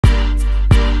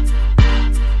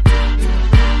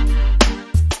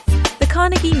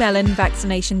Carnegie Mellon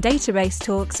Vaccination Database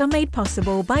talks are made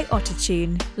possible by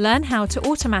Autotune. Learn how to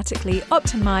automatically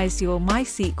optimize your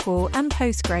MySQL and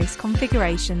Postgres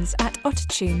configurations at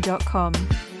autotune.com.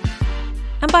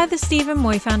 And by the Stephen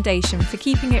Moy Foundation for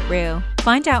keeping it real.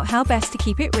 Find out how best to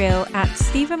keep it real at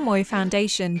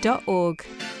stephenmoyfoundation.org.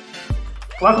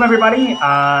 Welcome, everybody,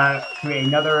 to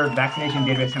another Vaccination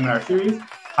Database Seminar series.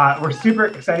 We're super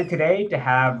excited today to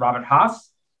have Robert Haas.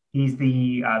 He's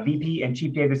the VP and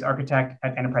Chief Database Architect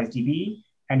at EnterpriseDB,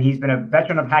 and he's been a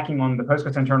veteran of hacking on the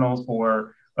Postgres internals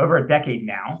for over a decade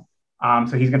now.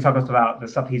 So he's going to talk to us about the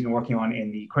stuff he's been working on in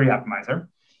the Query Optimizer.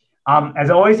 As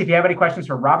always, if you have any questions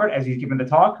for Robert as he's giving the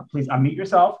talk, please unmute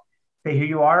yourself, say who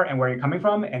you are and where you're coming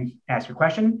from, and ask your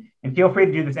question. And feel free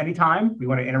to do this anytime. We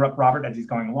want to interrupt Robert as he's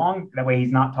going along. That way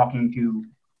he's not talking to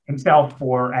himself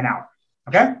for an hour.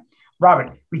 Okay?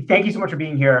 Robert, we thank you so much for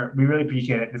being here. We really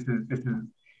appreciate it. This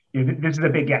is a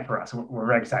big get for us. We're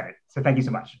very excited. So thank you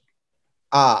so much.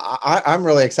 I'm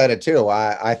really excited too.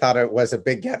 I thought it was a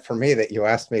big get for me that you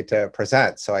asked me to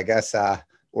present. So I guess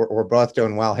we're both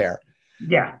doing well here.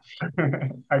 Yeah. All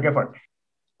right, go for it.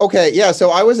 Okay, yeah,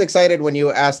 so I was excited when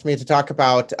you asked me to talk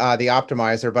about the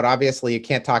optimizer, but obviously you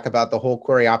can't talk about the whole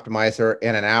query optimizer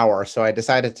in an hour. So I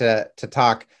decided to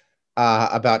talk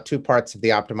about two parts of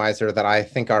the optimizer that I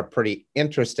think are pretty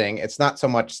interesting. It's not so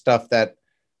much stuff that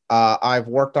I've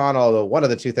worked on, although one of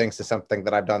the two things is something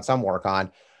that I've done some work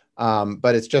on,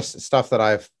 but it's just stuff that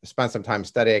I've spent some time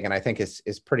studying and I think is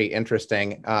pretty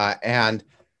interesting.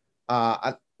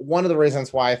 One of the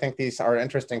reasons why I think these are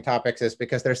interesting topics is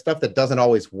because there's stuff that doesn't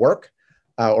always work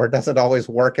or doesn't always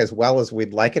work as well as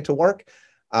we'd like it to work.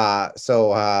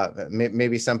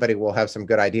 Maybe somebody will have some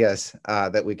good ideas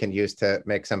that we can use to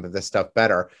make some of this stuff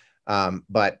better.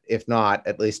 But if not,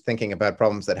 at least thinking about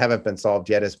problems that haven't been solved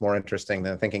yet is more interesting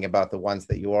than thinking about the ones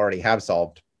that you already have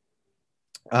solved.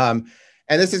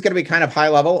 And this is going to be kind of high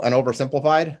level and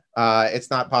oversimplified. It's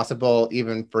not possible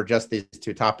even for just these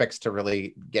two topics to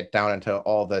really get down into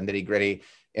all the nitty gritty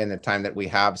in the time that we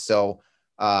have. So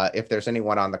if there's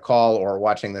anyone on the call or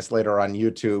watching this later on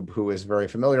YouTube who is very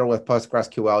familiar with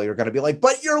PostgreSQL, you're going to be like,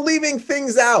 but you're leaving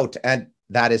things out. And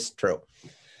that is true.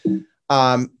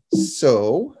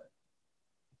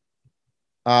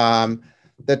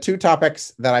 The two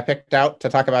topics that I picked out to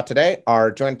talk about today are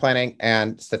join planning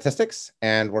and statistics.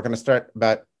 And we're going to start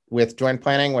with join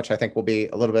planning, which I think will be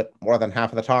a little bit more than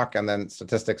half of the talk. And then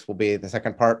statistics will be the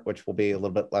second part, which will be a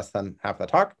little bit less than half of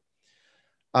the talk.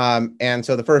 And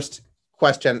so the first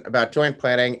question about join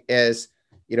planning is,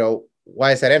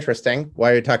 why is that interesting?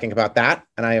 Why are you talking about that?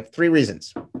 And I have three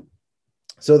reasons.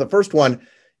 So the first one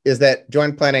is that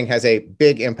join planning has a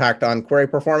big impact on query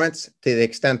performance to the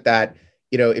extent that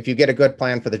if you get a good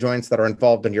plan for the joins that are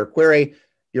involved in your query,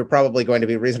 you're probably going to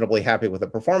be reasonably happy with the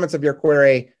performance of your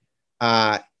query.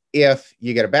 If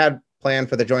you get a bad plan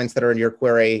for the joins that are in your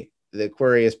query, the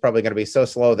query is probably going to be so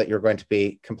slow that you're going to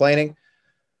be complaining.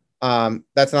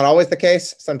 That's not always the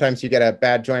case. Sometimes you get a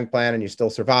bad join plan and you still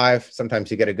survive.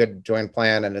 Sometimes you get a good join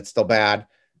plan and it's still bad.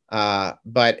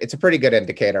 But it's a pretty good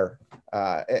indicator.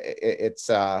 It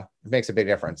makes a big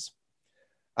difference.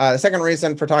 The second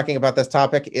reason for talking about this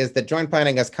topic is that join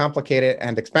planning is complicated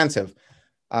and expensive.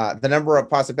 The number of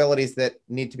possibilities that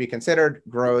need to be considered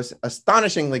grows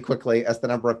astonishingly quickly as the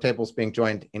number of tables being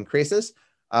joined increases.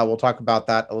 We'll talk about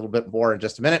that a little bit more in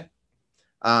just a minute.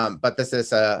 But this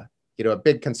is a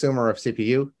big consumer of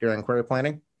CPU during query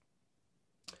planning.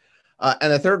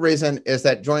 And the third reason is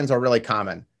that joins are really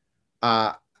common.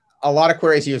 A lot of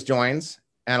queries use joins,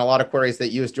 and a lot of queries that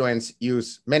use joins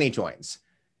use many joins.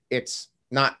 It's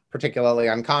not particularly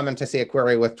uncommon to see a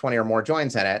query with 20 or more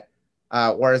joins in it,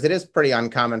 whereas it is pretty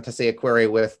uncommon to see a query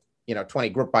with 20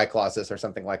 group by clauses or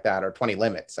something like that, or 20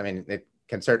 limits. I mean, it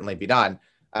can certainly be done,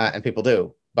 and people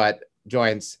do, but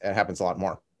joins, it happens a lot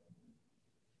more.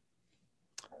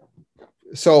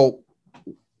 So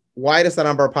why does the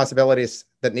number of possibilities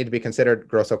that need to be considered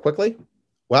grow so quickly?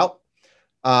 Well,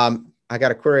 I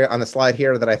got a query on the slide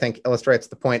here that I think illustrates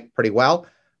the point pretty well.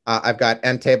 I've got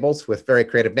n tables with very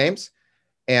creative names,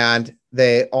 and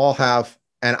they all have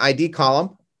an ID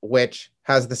column, which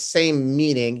has the same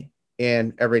meaning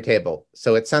in every table.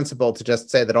 So it's sensible to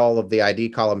just say that all of the ID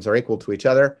columns are equal to each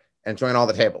other and join all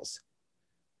the tables.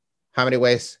 How many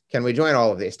ways can we join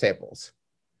all of these tables?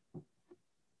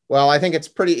 Well, I think it's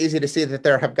pretty easy to see that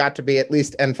there have got to be at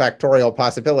least n factorial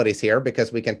possibilities here,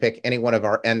 because we can pick any one of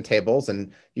our n tables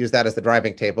and use that as the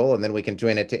driving table. And then we can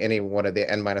join it to any one of the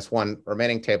n-1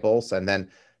 remaining tables, and then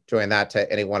join that to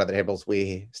any one of the tables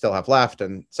we still have left,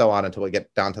 and so on until we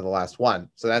get down to the last one.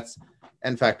 So that's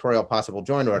n factorial possible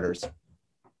join orders.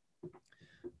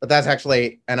 but that's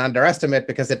actually an underestimate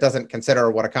because it doesn't consider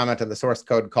what a comment in the source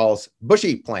code calls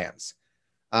bushy plans.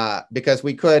 Because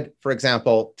we could, for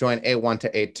example, join A1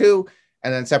 to A2,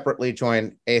 and then separately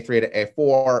join A3 to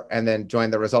A4, and then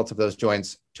join the results of those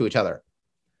joins to each other.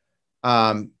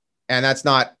 And that's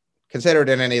not considered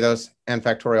in any of those n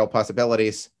factorial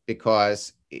possibilities,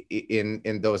 because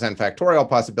in those n factorial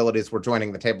possibilities, we're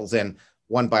joining the tables in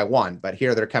one by one, but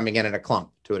here they're coming in a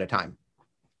clump, two at a time,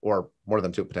 or more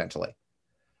than two potentially.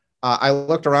 I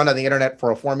looked around on the internet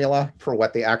for a formula for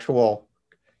what the actual,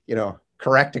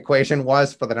 correct equation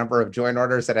was for the number of join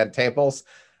orders that had tables,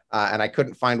 and I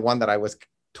couldn't find one that I was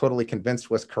totally convinced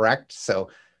was correct. So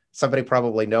somebody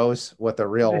probably knows what the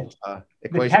real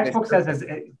equation the textbook is.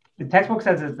 The textbook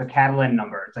says it's the Catalan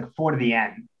number. It's like 4 to the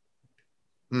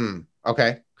n.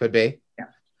 Okay, could be.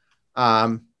 Yeah.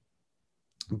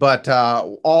 But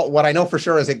what I know for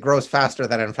sure is it grows faster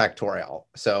than n factorial.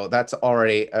 So that's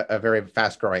already a very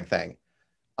fast growing thing.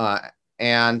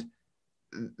 And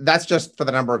that's just for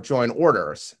the number of join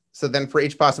orders. So then for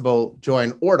each possible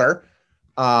join order,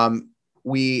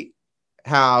 we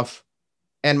have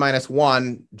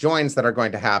n-1 joins that are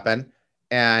going to happen.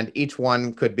 And each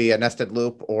one could be a nested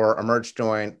loop or a merge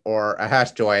join or a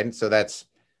hash join. So that's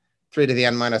 3 to the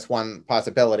n-1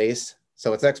 possibilities.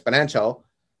 So it's exponential.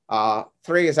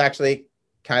 3 is actually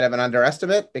kind of an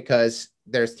underestimate because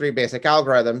there's 3 basic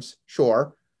algorithms,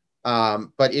 sure,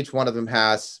 but each one of them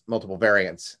has multiple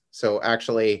variants. So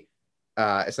actually,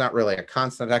 it's not really a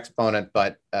constant exponent,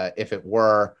 but if it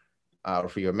were, or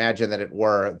if you imagine that it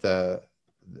were, the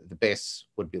base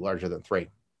would be larger than 3.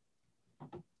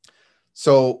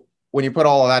 So when you put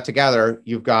all of that together,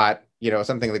 you've got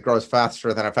something that grows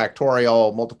faster than a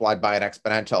factorial multiplied by an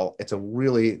exponential. It's a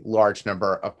really large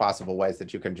number of possible ways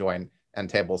that you can join n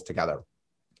tables together.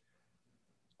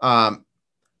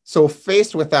 So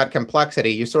faced with that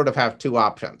complexity, you sort of have 2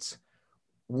 options.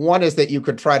 One is that you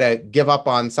could try to give up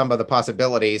on some of the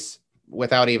possibilities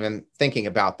without even thinking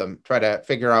about them, try to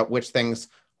figure out which things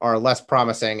are less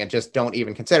promising and just don't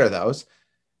even consider those.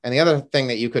 And the other thing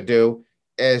that you could do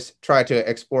is try to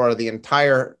explore the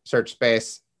entire search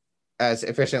space as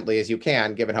efficiently as you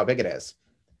can, given how big it is.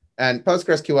 And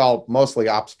PostgreSQL mostly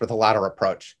opts for the latter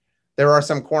approach. There are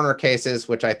some corner cases,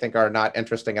 which I think are not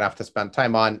interesting enough to spend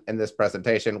time on in this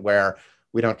presentation, where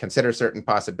we don't consider certain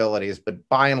possibilities, but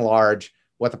by and large,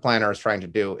 what the planner is trying to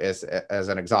do is as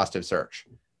an exhaustive search.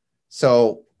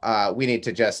 So we need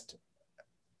to just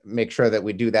make sure that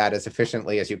we do that as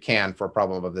efficiently as you can for a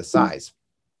problem of this size.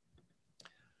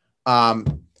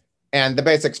 And the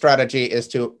basic strategy is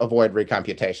to avoid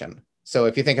recomputation. So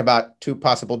if you think about 2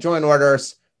 possible join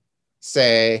orders,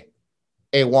 say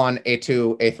A1,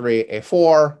 A2, A3,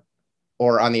 A4,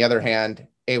 or on the other hand,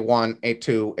 A1,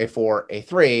 A2, A4,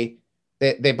 A3,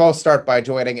 they both start by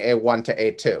joining A1 to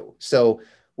A2. So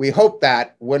we hope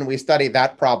that when we study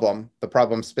that problem, the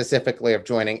problem specifically of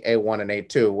joining A1 and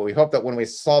A2, we hope that when we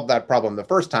solve that problem the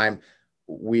first time,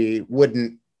 we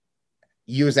wouldn't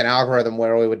use an algorithm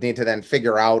where we would need to then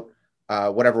figure out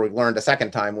whatever we learned a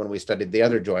second time when we studied the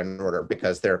other join order,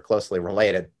 because they're closely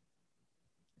related.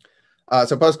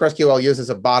 So PostgreSQL uses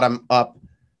a bottom-up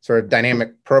sort of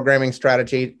dynamic programming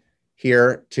strategy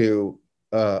here to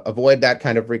avoid that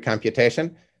kind of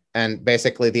recomputation. And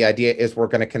basically, the idea is we're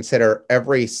going to consider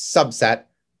every subset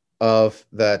of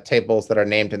the tables that are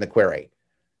named in the query.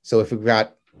 So if we've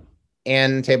got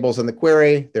n tables in the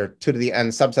query, there are 2 to the n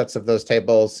subsets of those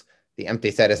tables. The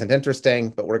empty set isn't interesting,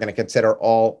 but we're going to consider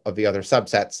all of the other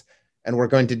subsets. And we're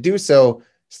going to do so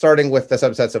starting with the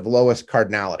subsets of lowest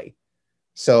cardinality.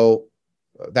 So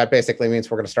that basically means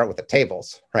we're going to start with the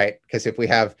tables, right? Because if we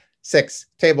have 6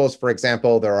 tables, for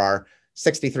example, there are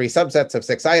 63 subsets of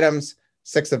 6 items.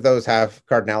 6 of those have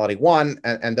cardinality 1,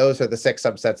 and those are the 6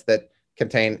 subsets that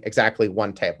contain exactly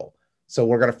 1 table. So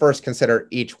we're going to first consider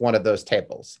each one of those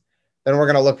tables. Then we're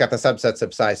going to look at the subsets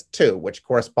of size 2, which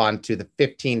correspond to the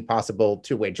 15 possible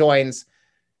 2-way joins.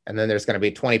 And then there's going to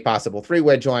be 20 possible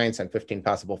 3-way joins and 15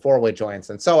 possible 4-way joins,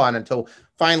 and so on, until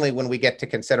finally, when we get to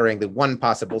considering the 1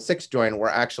 possible 6-way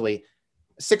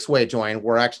join,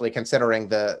 we're actually considering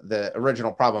the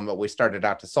original problem that we started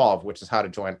out to solve, which is how to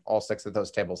join all 6 of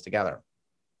those tables together.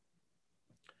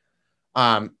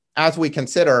 As we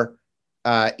consider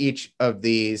each of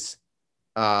these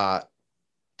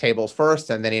tables first,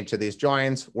 and then each of these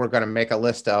joins, we're going to make a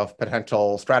list of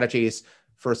potential strategies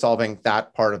for solving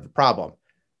that part of the problem.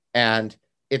 And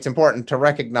it's important to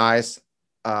recognize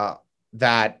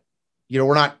that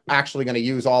we're not actually going to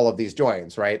use all of these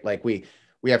joins, right? Like we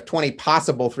have 20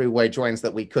 possible 3-way joins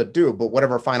that we could do, but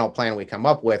whatever final plan we come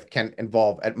up with can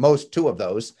involve at most 2 of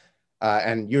those,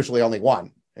 and usually only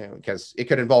 1. because it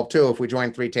could involve two if we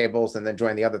join three tables and then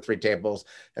join the other three tables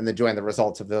and then join the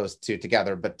results of those two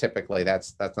together. But typically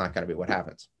that's not going to be what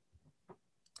happens.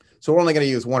 So we're only going to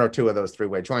use one or two of those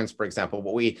three-way joins, for example,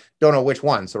 but we don't know which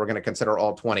one. So we're going to consider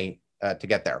all 20 to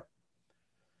get there.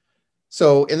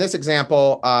 So in this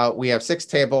example, we have 6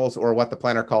 tables, or what the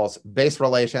planner calls base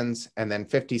relations, and then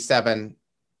 57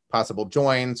 possible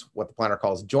joins, what the planner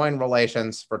calls join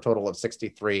relations, for a total of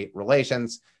 63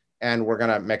 relations. And we're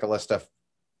going to make a list of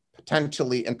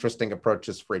potentially interesting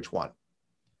approaches for each one.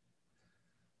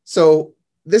 So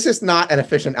this is not an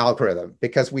efficient algorithm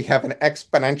because we have an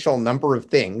exponential number of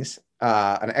things,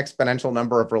 an exponential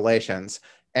number of relations,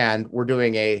 and we're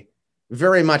doing a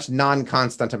very much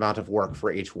non-constant amount of work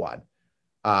for each one.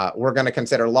 We're going to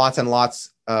consider lots and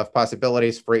lots of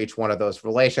possibilities for each one of those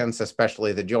relations,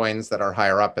 especially the joins that are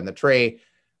higher up in the tree.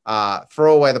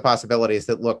 Throw away the possibilities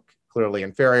that look clearly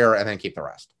inferior, and then keep the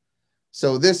rest.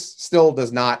 So this still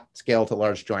does not scale to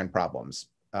large join problems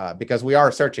because we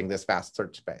are searching this vast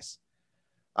search space.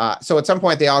 So at some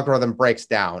point, the algorithm breaks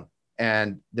down,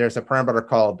 and there's a parameter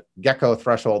called gecko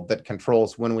threshold that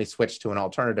controls when we switch to an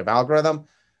alternative algorithm.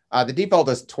 The default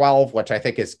is 12, which I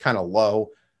think is kind of low.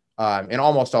 In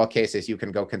almost all cases, you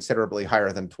can go considerably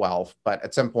higher than 12, but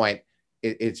at some point,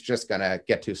 it's just going to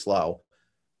get too slow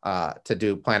to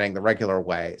do planning the regular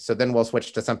way. So then we'll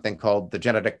switch to something called the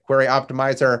genetic query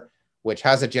optimizer, which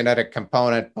has a genetic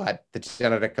component, but the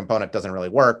genetic component doesn't really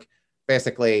work.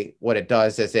 Basically, what it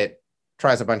does is it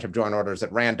tries a bunch of join orders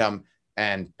at random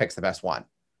and picks the best one.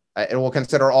 It will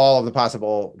consider all of the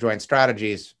possible join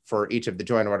strategies for each of the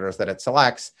join orders that it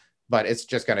selects, but it's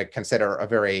just going to consider a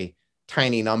very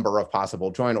tiny number of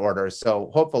possible join orders. So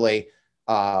hopefully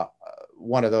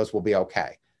one of those will be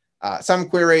okay. Some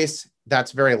queries,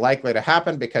 that's very likely to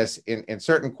happen because in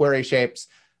certain query shapes,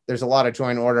 there's a lot of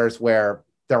join orders where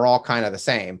they're all kind of the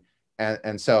same.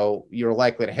 And so you're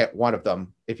likely to hit one of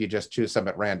them if you just choose some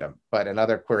at random. But in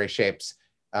other query shapes,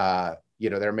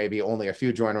 there may be only a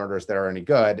few join orders that are any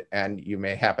good, and you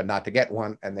may happen not to get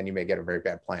one, and then you may get a very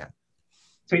bad plan.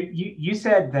 So you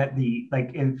said that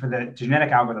for the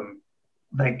genetic algorithm,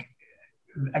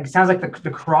 it sounds like the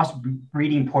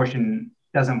cross-breeding portion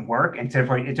doesn't work, and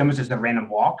therefore it's almost just a random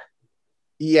walk.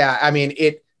 Yeah, I mean,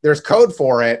 there's code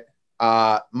for it.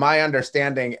 My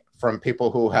understanding from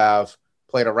people who have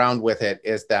played around with it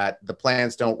is that the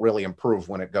plans don't really improve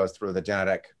when it goes through the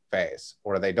genetic phase,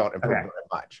 or they don't improve very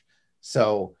much.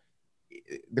 So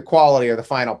the quality of the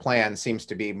final plan seems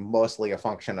to be mostly a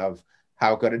function of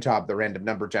how good a job the random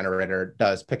number generator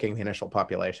does picking the initial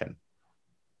population.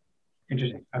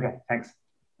 Interesting. Okay, thanks.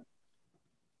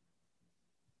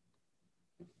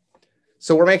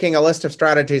 So we're making a list of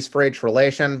strategies for each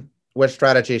relation. Which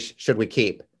strategies should we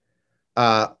keep?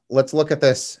 Let's look at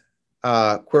this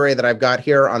query that I've got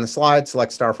here on the slide.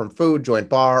 Select star from foo, join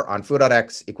bar on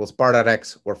foo.x equals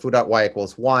bar.x, or foo.y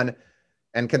equals 1.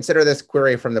 And consider this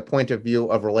query from the point of view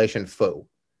of relation foo.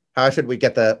 How should we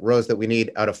get the rows that we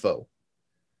need out of foo?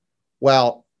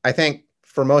 Well, I think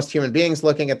for most human beings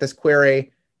looking at this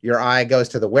query, your eye goes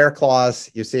to the where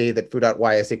clause. You see that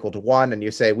foo.y is equal to 1, and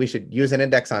you say we should use an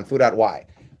index on foo.y,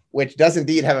 which does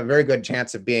indeed have a very good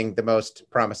chance of being the most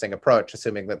promising approach,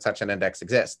 assuming that such an index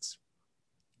exists.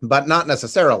 But not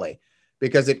necessarily,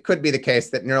 because it could be the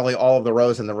case that nearly all of the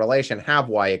rows in the relation have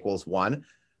y equals 1.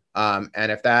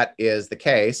 And if that is the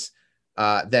case,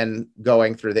 then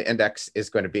going through the index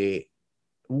is going to be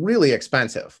really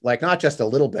expensive, like not just a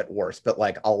little bit worse, but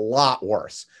like a lot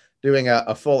worse. Doing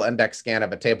a full index scan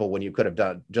of a table when you could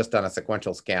have just done a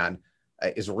sequential scan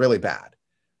is really bad.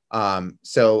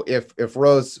 So if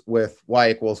rows with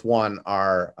y equals 1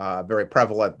 are very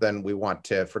prevalent, then we want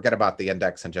to forget about the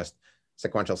index and just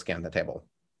sequential scan the table.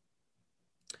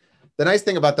 The nice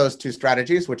thing about those two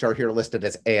strategies, which are here listed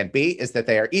as A and B, is that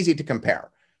they are easy to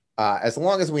compare. As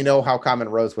long as we know how common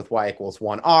rows with y equals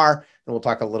 1 are, and we'll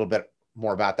talk a little bit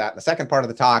more about that in the second part of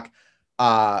the talk,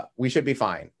 we should be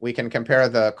fine. We can compare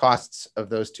the costs of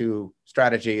those two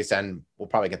strategies, and we'll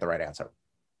probably get the right answer.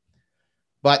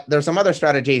 But there's some other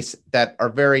strategies that are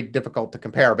very difficult to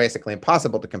compare, basically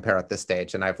impossible to compare at this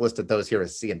stage, and I've listed those here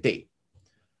as C and D.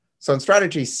 So in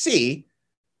strategy C,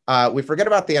 we forget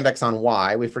about the index on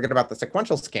y, we forget about the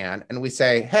sequential scan, and we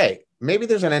say, hey, maybe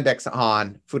there's an index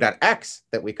on foo.x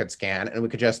that we could scan, and we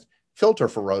could just filter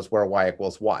for rows where y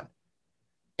equals 1.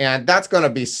 And that's going to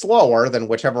be slower than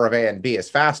whichever of A and B is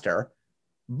faster,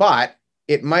 but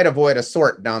it might avoid a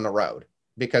sort down the road,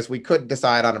 because we could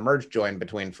decide on a merge join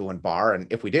between foo and bar. And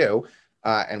if we do,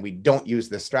 and we don't use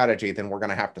this strategy, then we're going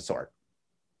to have to sort.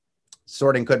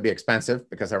 Sorting could be expensive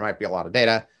because there might be a lot of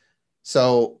data.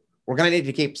 So we're going to need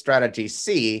to keep strategy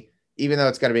C even though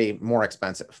it's going to be more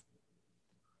expensive.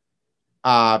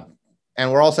 And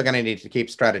we're also going to need to keep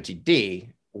strategy D,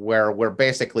 where we're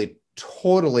basically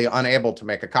totally unable to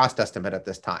make a cost estimate at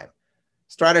this time.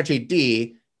 Strategy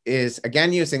D is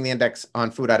again using the index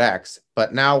on foo.x,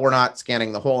 but now we're not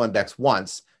scanning the whole index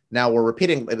once. Now we're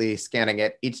repeatedly scanning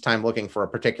it each time looking for a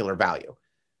particular value.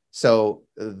 So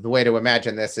the way to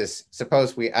imagine this is,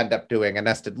 suppose we end up doing a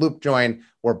nested loop join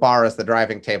where bar is the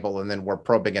driving table and then we're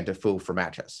probing into foo for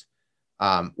matches,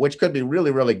 which could be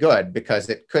really, really good because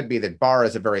it could be that bar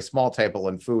is a very small table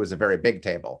and foo is a very big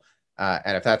table.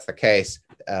 And if that's the case,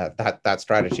 that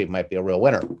strategy might be a real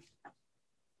winner.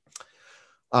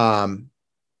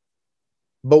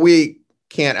 But we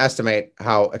can't estimate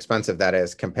how expensive that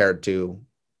is compared to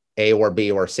A or B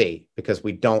or C, because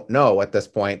we don't know at this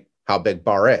point how big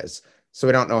bar is. So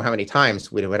we don't know how many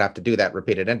times we would have to do that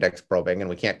repeated index probing, and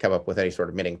we can't come up with any sort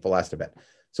of meaningful estimate.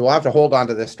 So we'll have to hold on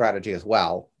to this strategy as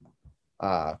well,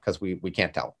 because we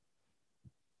can't tell.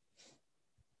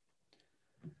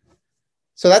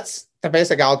 So that's the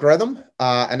basic algorithm.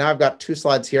 And now I've got 2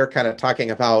 slides here kind of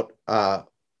talking about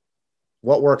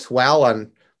what works well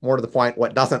and, more to the point,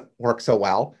 what doesn't work so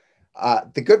well.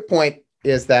 The good point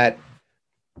is that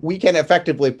we can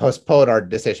effectively postpone our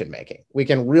decision making. We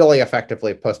can really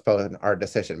effectively postpone our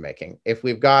decision making. If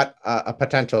we've got a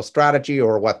potential strategy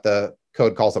or what the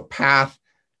code calls a path,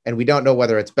 and we don't know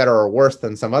whether it's better or worse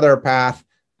than some other path,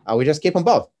 we just keep them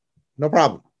both. No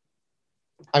problem.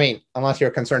 I mean, unless you're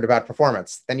concerned about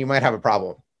performance, then you might have a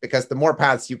problem, because the more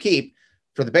paths you keep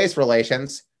for the base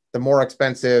relations, the more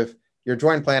expensive your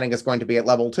join planning is going to be at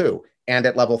level 2 and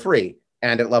at level 3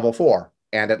 and at level 4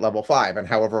 and at level 5 and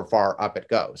however far up it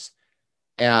goes.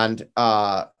 And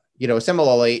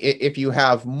similarly, if you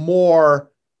have more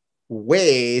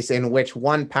ways in which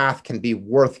one path can be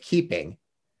worth keeping,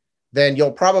 then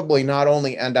you'll probably not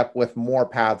only end up with more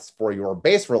paths for your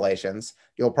base relations,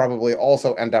 you'll probably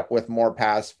also end up with more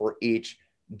paths for each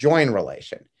join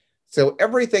relation. So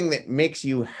everything that makes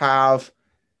you have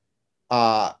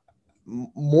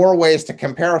more ways to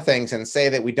compare things and say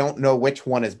that we don't know which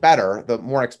one is better, the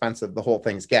more expensive the whole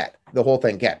thing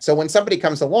gets. So when somebody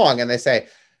comes along and they say,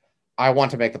 I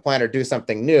want to make the planner do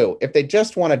something new, if they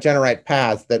just want to generate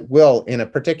paths that will, in a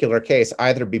particular case,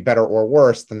 either be better or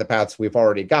worse than the paths we've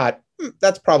already got,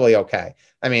 that's probably okay.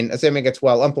 I mean, assuming it's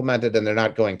well implemented and they're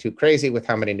not going too crazy with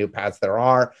how many new paths there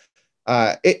are,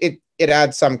 it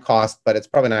adds some cost, but it's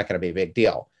probably not going to be a big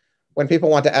deal. When people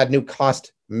want to add new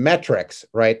cost metrics,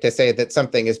 right, to say that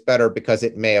something is better because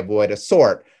it may avoid a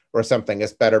sort, or something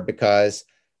is better because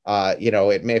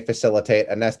it may facilitate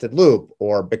a nested loop,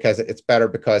 or because it's better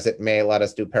because it may let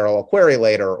us do parallel query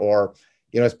later, or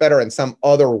it's better in some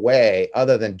other way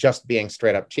other than just being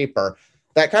straight up cheaper,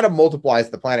 that kind of multiplies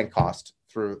the planning cost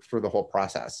through the whole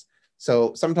process.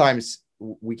 So sometimes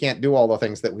we can't do all the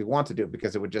things that we want to do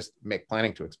because it would just make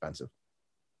planning too expensive.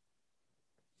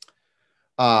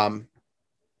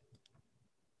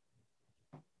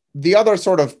 The other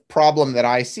sort of problem that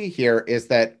I see here is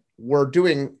that we're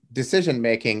doing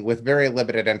decision-making with very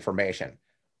limited information.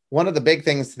 One of the big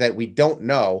things that we don't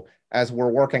know as we're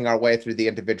working our way through the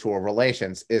individual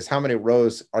relations is how many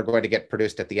rows are going to get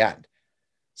produced at the end.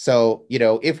 So,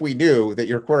 if we knew that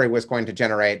your query was going to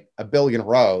generate 1 billion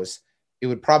rows, it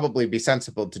would probably be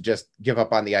sensible to just give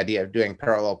up on the idea of doing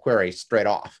parallel query straight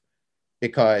off,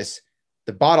 because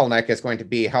the bottleneck is going to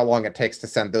be how long it takes to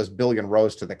send those 1 billion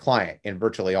rows to the client in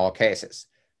virtually all cases.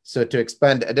 So to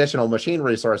expend additional machine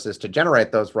resources to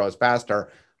generate those rows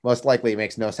faster most likely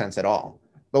makes no sense at all.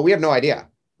 But we have no idea.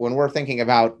 When we're thinking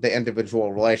about the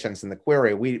individual relations in the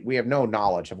query, we have no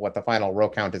knowledge of what the final row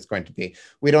count is going to be.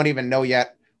 We don't even know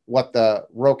yet what the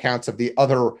row counts of the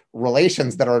other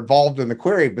relations that are involved in the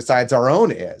query besides our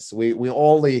own is. We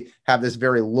only have this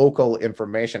very local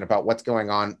information about what's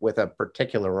going on with a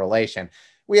particular relation.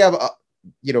 We have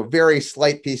very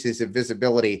slight pieces of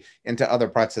visibility into other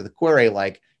parts of the query,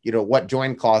 like what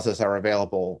join clauses are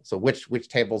available. So which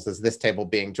tables is this table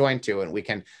being joined to? And we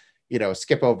can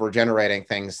skip over generating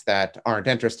things that aren't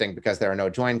interesting because there are no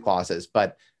join clauses,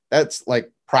 but that's like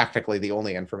practically the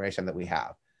only information that we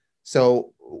have.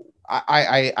 So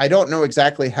I don't know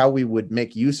exactly how we would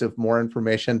make use of more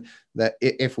information that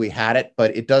if we had it,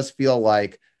 but it does feel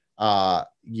like,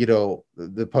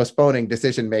 the postponing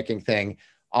decision-making thing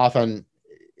often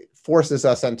forces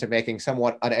us into making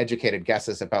somewhat uneducated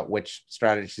guesses about which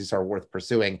strategies are worth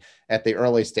pursuing at the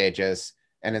early stages.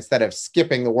 And instead of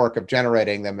skipping the work of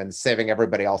generating them and saving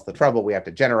everybody else the trouble, we have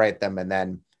to generate them and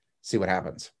then see what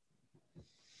happens.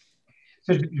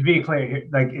 So to be clear here,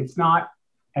 like it's not,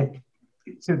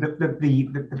 so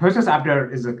the process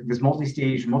after is this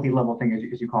multi-stage, multi-level thing,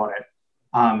 as you call it.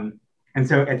 And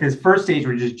so at this first stage,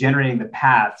 we're just generating the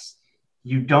paths.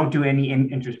 You don't do any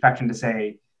introspection to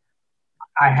say,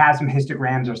 I have some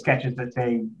histograms or sketches that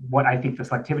say what I think the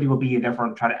selectivity will be, and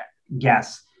therefore try to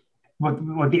guess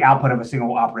what the output of a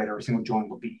single operator or a single join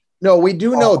will be. No, we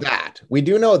do know that. We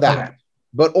do know that, okay.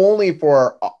 But only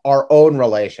for our own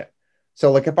relation.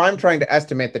 So like if I'm trying to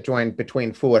estimate the join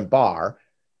between foo and bar,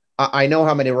 I know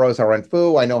how many rows are in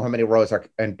foo. I know how many rows are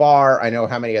in bar. I know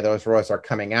how many of those rows are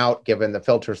coming out given the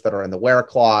filters that are in the where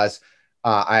clause.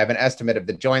 I have an estimate of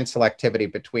the join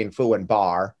selectivity between foo and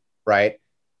bar, right?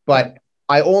 But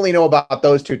I only know about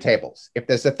those two tables. If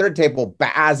there's a third table,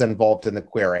 Baz, involved in the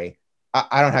query,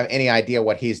 I don't have any idea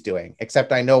what he's doing,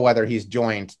 except I know whether he's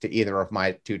joined to either of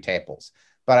my two tables.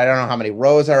 But I don't know how many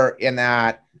rows are in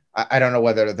that. I don't know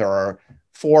whether there are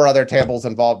 4 other tables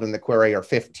involved in the query or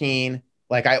 15.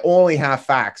 Like I only have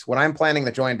facts. When I'm planning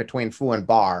the join between foo and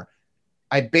bar,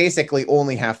 I basically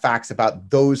only have facts about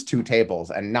those two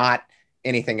tables and not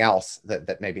anything else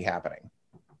that may be happening.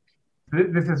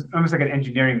 This is almost like an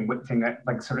engineering thing that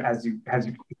like sort of as you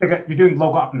like you're doing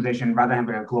local optimization rather than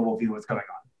having a global view of what's going on.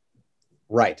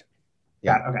 Right.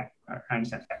 Yeah. Okay. I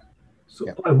understand that. So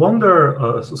yeah. I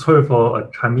wonder, sorry for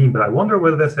chiming in, but I wonder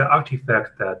whether there's an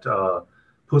artifact that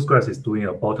Postgres is doing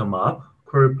a bottom-up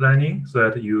query planning so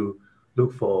that you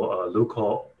look for a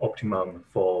local optimum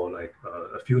for like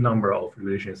a few number of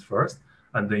relations first,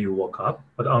 and then you work up.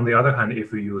 But on the other hand,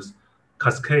 if you use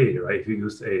Cascade, right, if you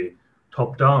use a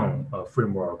top-down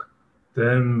framework,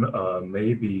 then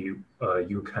maybe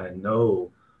you can know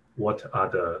what are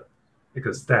the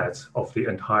stats of the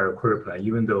entire query plan,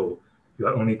 even though you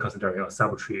are only considering a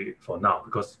subtree for now,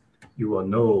 because you will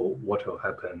know what will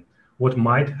happen, what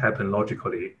might happen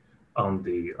logically on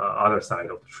the other side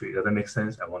of the tree. Does that make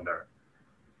sense? I wonder.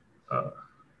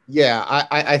 Yeah,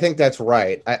 I think that's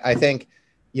right. I think,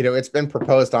 it's been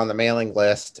proposed on the mailing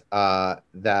list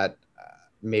that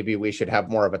maybe we should have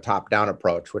more of a top-down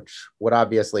approach, which would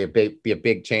obviously be a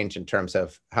big change in terms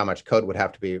of how much code would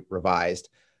have to be revised.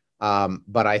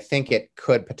 But I think it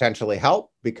could potentially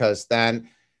help because then,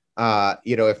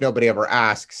 if nobody ever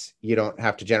asks, you don't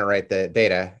have to generate the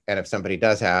data. And if somebody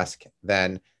does ask,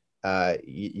 then,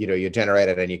 you generate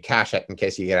it and you cache it in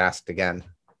case you get asked again.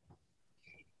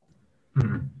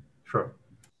 Mm-hmm. Sure.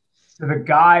 So the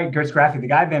guy, Gertz Graffi, the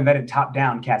guy that invented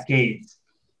top-down cascades,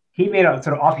 he made a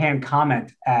sort of offhand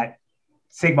comment at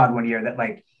SIGMOD one year that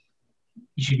like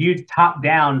you should use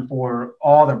top-down for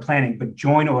all their planning, but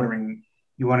join ordering,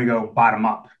 you want to go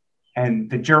bottom-up. And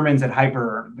the Germans at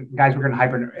Hyper, the guys working at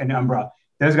Hyper and Umbra,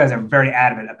 those guys are very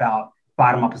adamant about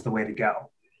bottom-up is the way to go.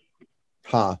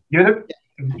 Huh. You're the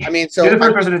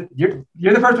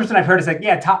first person I've heard to say,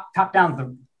 yeah,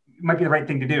 top-down might be the right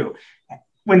thing to do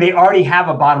when they already have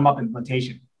a bottom-up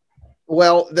implementation.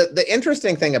 Well, the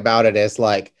interesting thing about it is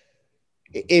like,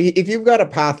 if you've got a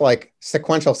path like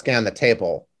sequential scan the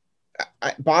table,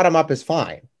 bottom up is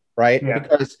fine, right? Yeah.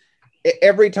 Because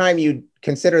every time you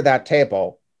consider that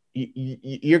table,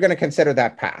 you're going to consider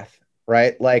that path,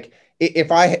 right? Like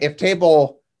if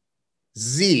table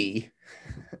Z,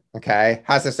 okay,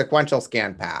 has a sequential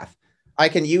scan path, I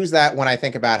can use that when I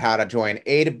think about how to join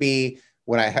A to B,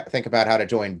 when I think about how to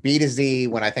join B to Z,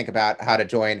 when I think about how to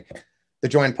join the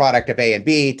joint product of A and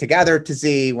B together to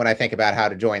Z, when I think about how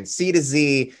to join C to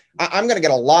Z, I'm going to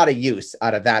get a lot of use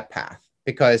out of that path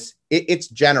because it's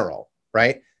general,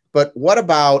 right? But what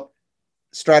about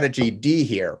strategy D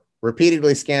here,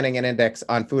 repeatedly scanning an index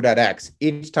on foo.x,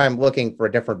 each time looking for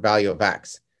a different value of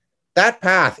X? That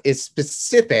path is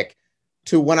specific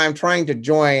to when I'm trying to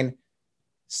join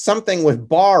something with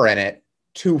bar in it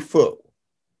to foo,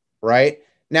 right?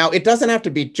 Now, it doesn't have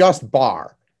to be just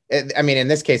bar. I mean, in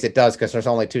this case, it does because there's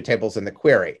only 2 tables in the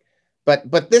query.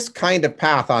 But this kind of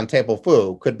path on table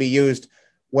foo could be used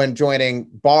when joining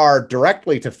bar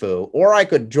directly to foo, or I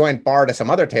could join bar to some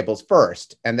other tables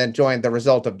first and then join the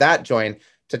result of that join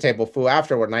to table foo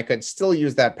afterward, and I could still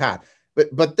use that path.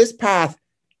 But this path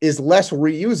is less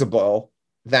reusable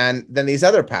than these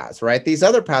other paths, right? These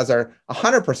other paths are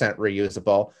 100%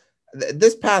 reusable.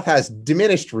 This path has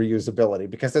diminished reusability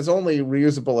because it's only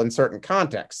reusable in certain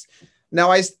contexts.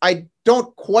 Now, I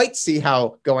don't quite see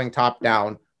how going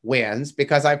top-down wins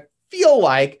because I feel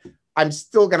like I'm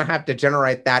still going to have to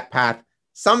generate that path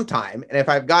sometime. And if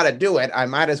I've got to do it, I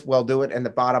might as well do it in the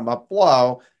bottom-up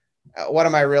flow. What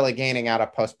am I really gaining out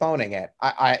of postponing it?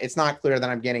 It's not clear that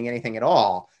I'm gaining anything at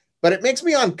all, but it makes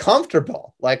me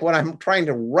uncomfortable. Like when I'm trying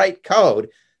to write code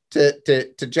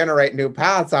to generate new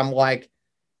paths, I'm like,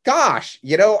 gosh,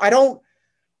 I don't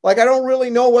really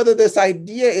know whether this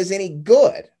idea is any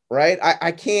good. Right?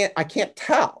 I can't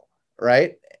tell.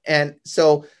 Right. And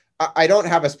so I don't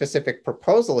have a specific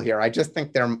proposal here. I just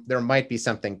think there might be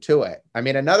something to it. I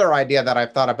mean, another idea that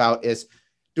I've thought about is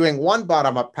doing one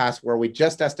bottom-up pass where we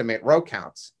just estimate row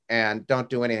counts and don't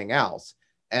do anything else.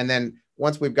 And then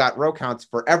once we've got row counts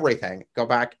for everything, go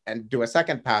back and do a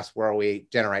second pass where we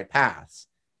generate paths.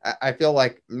 I feel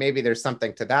like maybe there's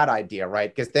something to that idea,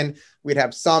 right? Because then we'd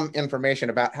have some information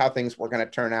about how things were going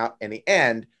to turn out in the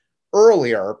end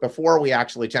earlier before we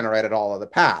actually generated all of the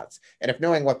paths. And if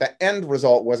knowing what the end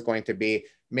result was going to be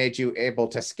made you able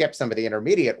to skip some of the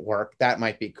intermediate work, that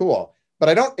might be cool. But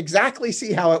I don't exactly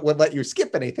see how it would let you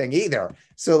skip anything either.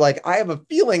 So like, I have a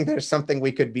feeling there's something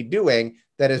we could be doing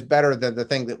that is better than the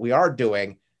thing that we are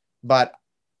doing, but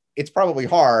it's probably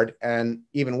hard, and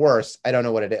even worse, I don't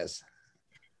know what it is.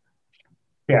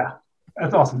 Yeah,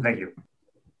 that's awesome. Thank you.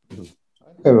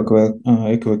 I have a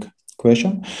quick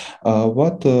question.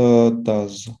 What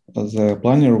does the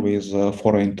planner with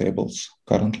foreign tables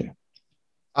currently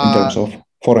in terms of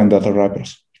foreign data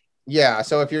wrappers? Yeah,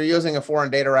 so if you're using a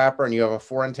foreign data wrapper and you have a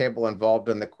foreign table involved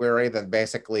in the query, then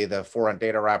basically the foreign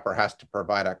data wrapper has to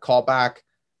provide a callback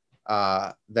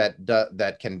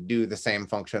that can do the same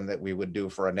function that we would do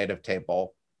for a native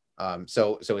table.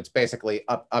 So it's basically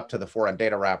up to the foreign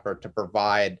data wrapper to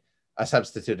provide a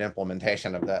substitute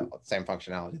implementation of the same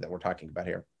functionality that we're talking about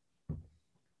here.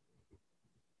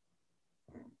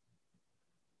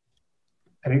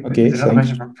 I think okay, there's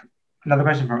another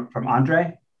question from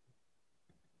Andre.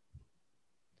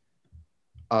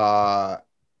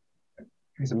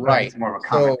 Right. More of a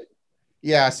comment. So,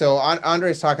 yeah, so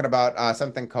Andre's talking about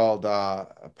something called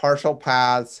partial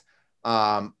paths.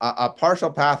 A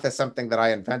partial path is something that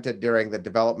I invented during the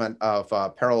development of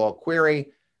parallel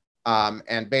query.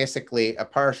 And basically a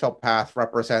partial path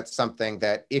represents something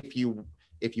that if you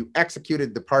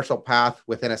executed the partial path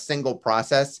within a single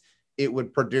process, it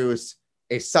would produce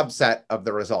a subset of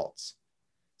the results.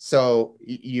 So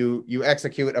you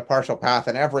execute a partial path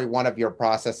in every one of your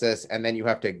processes, and then you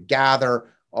have to gather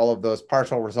all of those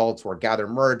partial results or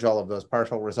merge all of those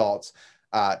partial results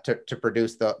to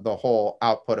produce the whole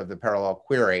output of the parallel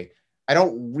query. I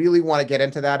don't really want to get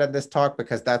into that in this talk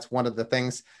because that's one of the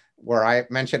things where I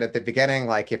mentioned at the beginning,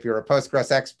 like if you're a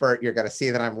Postgres expert, you're going to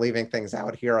see that I'm leaving things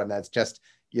out here, and that's just,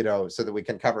 so that we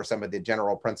can cover some of the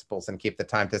general principles and keep the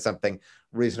time to something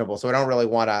reasonable. So I don't really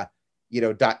want to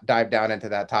dive down into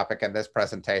that topic in this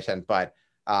presentation, but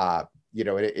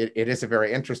it is a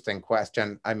very interesting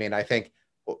question. I mean, I think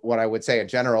what I would say in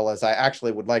general is I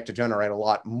actually would like to generate a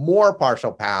lot more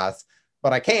partial paths,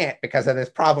 but I can't because of this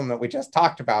problem that we just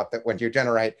talked about, that when you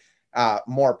generate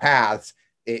more paths,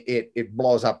 it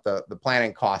blows up the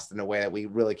planning cost in a way that we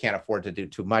really can't afford to do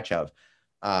too much of.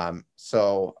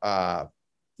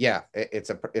 Yeah, it's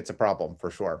a problem for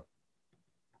sure.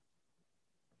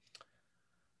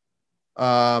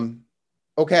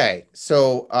 Okay,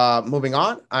 so moving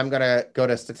on, I'm going to go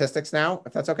to statistics now,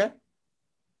 if that's okay.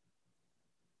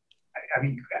 I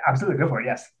mean, absolutely, go for it,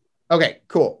 yes. Okay,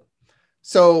 cool.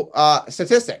 So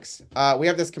statistics, we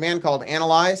have this command called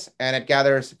analyze, and it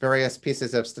gathers various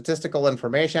pieces of statistical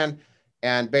information.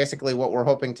 And basically what we're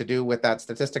hoping to do with that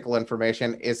statistical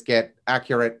information is get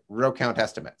accurate row count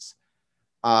estimates.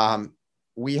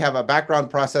 We have a background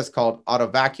process called auto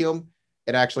vacuum.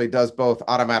 It actually does both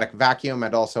automatic vacuum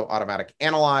and also automatic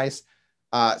analyze.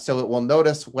 So it will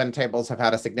notice when tables have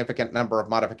had a significant number of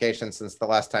modifications since the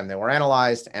last time they were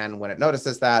analyzed. And when it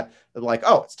notices that, it'll like,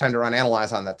 oh, it's time to run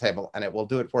analyze on that table. And it will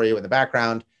do it for you in the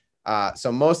background.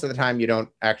 So most of the time, you don't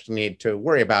actually need to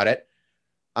worry about it.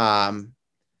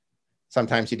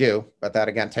 Sometimes you do, but that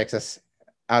again takes us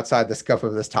outside the scope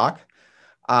of this talk.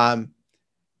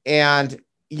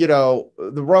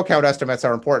 The row count estimates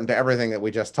are important to everything that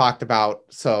we just talked about.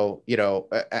 So,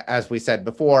 as we said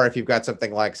before, if you've got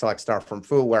something like select star from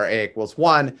foo where a equals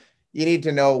 1, you need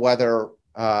to know whether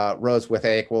rows with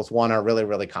a equals 1 are really,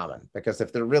 really common. Because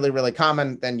if they're really, really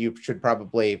common, then you should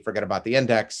probably forget about the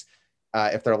index.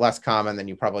 If they're less common, then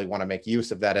you probably want to make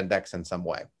use of that index in some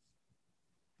way.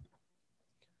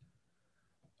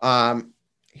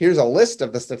 Here's a list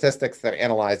of the statistics that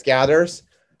Analyze gathers.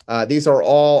 These are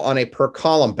all on a per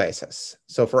column basis.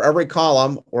 So for every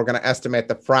column, we're going to estimate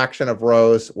the fraction of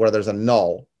rows where there's a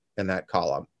null in that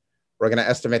column. We're going to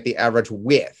estimate the average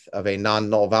width of a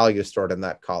non-null value stored in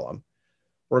that column.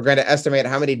 We're going to estimate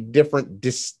how many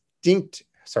distinct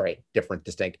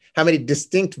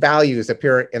values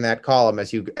appear in that column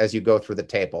as you go through the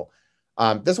table.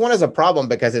 This one is a problem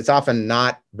because it's often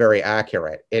not very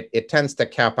accurate. It tends to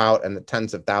cap out in the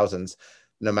tens of thousands,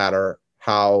 no matter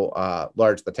how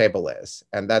large the table is.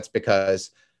 And that's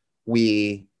because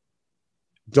we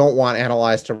don't want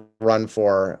analyze to run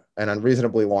for an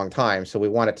unreasonably long time. So we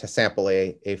want it to sample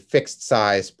a fixed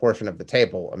size portion of the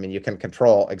table. I mean, you can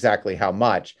control exactly how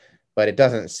much, but it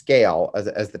doesn't scale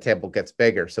as the table gets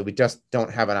bigger. So we just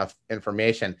don't have enough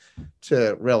information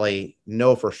to really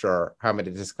know for sure how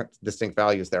many distinct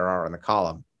values there are in the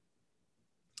column.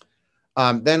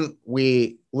 Then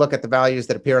we look at the values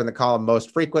that appear in the column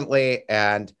most frequently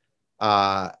and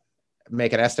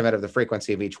make an estimate of the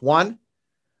frequency of each one.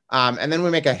 And then we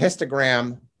make a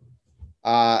histogram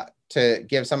to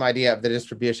give some idea of the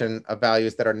distribution of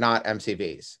values that are not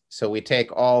MCVs. So we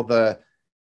take all the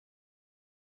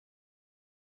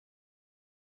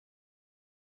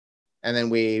and then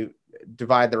we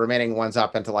divide the remaining ones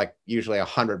up into like usually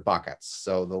 100 buckets.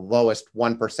 So the lowest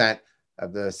 1%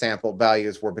 of the sample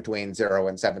values were between 0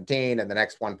 and 17, and the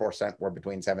next 1% were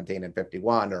between 17 and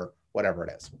 51, or whatever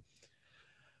it is.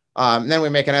 Then we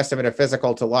make an estimate of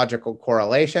physical to logical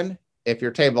correlation. If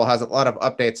your table has a lot of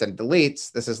updates and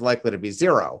deletes, this is likely to be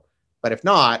 0. But if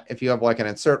not, if you have like an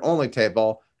insert only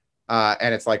table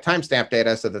and it's like timestamp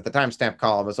data so that the timestamp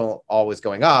column is always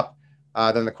going up,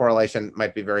 then the correlation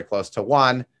might be very close to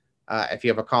 1. If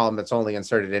you have a column that's only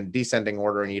inserted in descending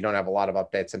order and you don't have a lot of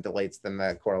updates and deletes, then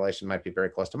the correlation might be very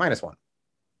close to -1.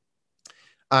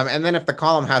 And then if the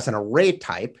column has an array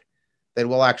type, then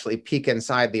we'll actually peek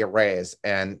inside the arrays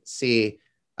and see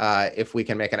if we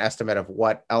can make an estimate of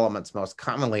what elements most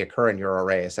commonly occur in your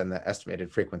arrays and the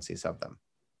estimated frequencies of them.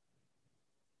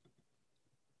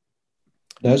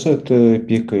 Does it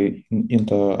peek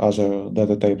into other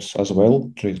data types as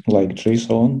well, like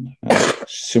JSON,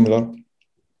 similar?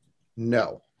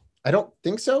 No, I don't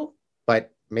think so,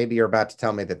 but maybe you're about to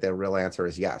tell me that the real answer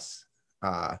is yes.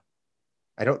 I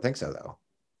don't think so, though.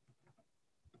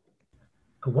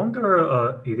 I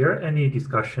wonder, is there any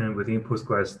discussion within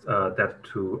Postgres that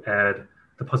to add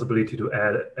the possibility to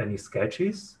add any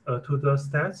sketches to the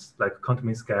stats, like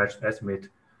count-min sketch estimate,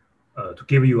 to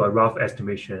give you a rough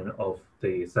estimation of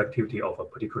the selectivity of a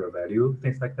particular value,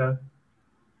 things like that?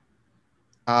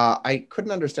 I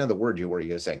couldn't understand the word you were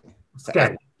using.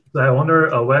 Sketch. So I wonder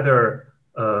whether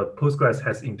Postgres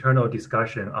has internal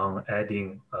discussion on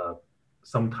adding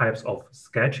some types of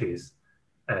sketches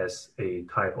as a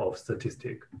type of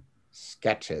statistic.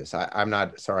 Sketches. I'm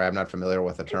not familiar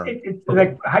with the term. It's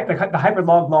like the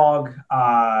hyperlog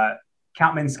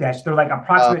count-min sketch. They're like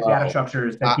approximate data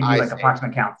structures that give you like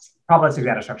approximate counts, probabilistic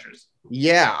data structures.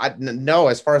 Yeah, no,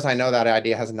 as far as I know, that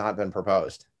idea has not been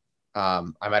proposed. I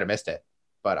might have missed it,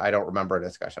 but I don't remember a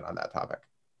discussion on that topic.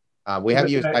 We have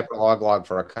used hyperlog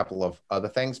for a couple of other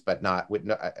things, but not.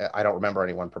 I don't remember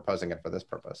anyone proposing it for this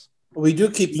purpose. We do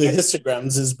keep the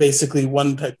histograms as basically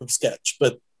one type of sketch,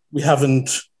 but we haven't.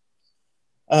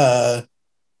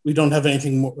 We don't have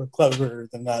anything more clever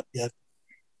than that yet.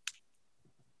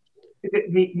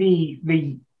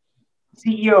 The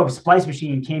CEO of Splice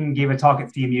Machine came and gave a talk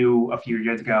at CMU a few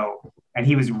years ago, and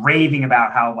he was raving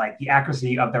about how like the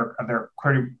accuracy of their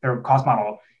cost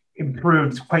model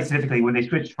improved quite significantly when they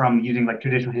switched from using like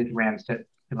traditional histograms to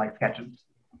like sketches.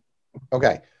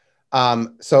 Okay.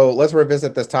 So let's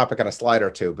revisit this topic on a slide or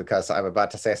two, because I'm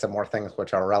about to say some more things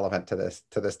which are relevant to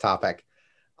this topic.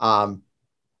 You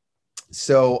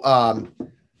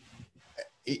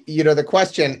know, the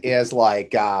question is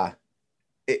like,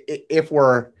 if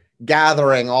we're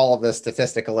gathering all of this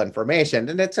statistical information,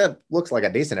 and looks like a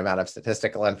decent amount of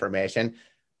statistical information,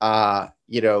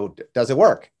 you know, does it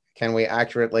work? Can we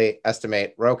accurately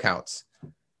estimate row counts?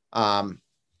 Back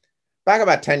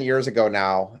about 10 years ago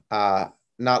now,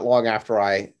 not long after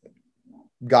I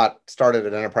got started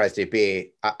at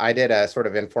EnterpriseDB, I did a sort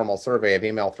of informal survey of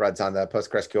email threads on the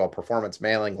PostgreSQL performance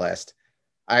mailing list.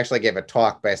 I actually gave a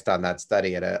talk based on that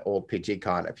study at an old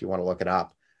PGCon, if you want to look it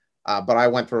up. But I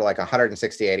went through like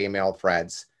 168 email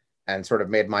threads and sort of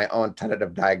made my own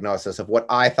tentative diagnosis of what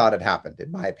I thought had happened, in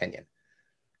my opinion.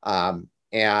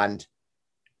 And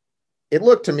it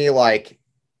looked to me like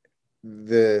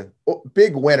the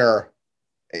big winner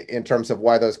in terms of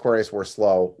why those queries were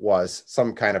slow was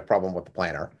some kind of problem with the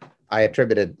planner. I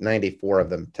attributed 94 of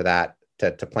them to that,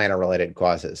 to planner-related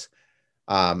causes.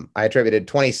 I attributed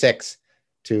 26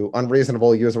 to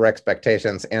unreasonable user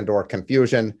expectations and/or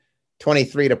confusion,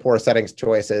 23 to poor settings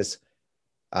choices,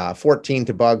 14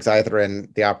 to bugs either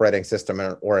in the operating system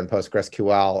or in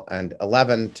PostgreSQL, and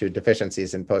 11 to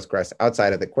deficiencies in Postgres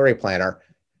outside of the query planner.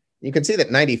 You can see that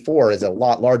 94 is a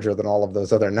lot larger than all of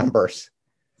those other numbers.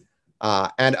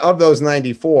 And of those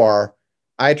 94,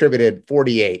 I attributed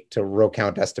 48 to row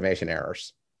count estimation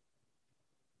errors.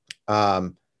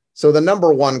 So the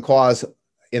number one cause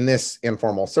in this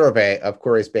informal survey of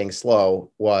queries being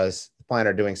slow was the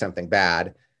planner doing something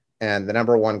bad. And the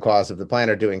number one cause of the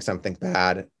planner doing something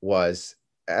bad was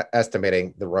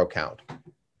estimating the row count.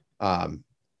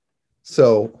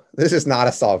 So this is not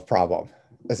a solved problem.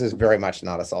 This is very much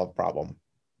not a solved problem.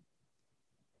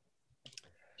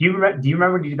 Do you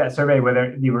remember when you did that survey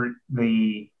whether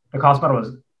the cost model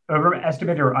was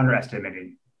overestimated or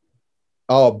underestimated?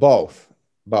 Oh, both.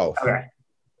 Okay.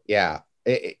 Yeah.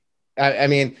 I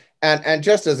mean, and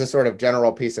just as a sort of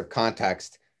general piece of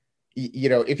context, you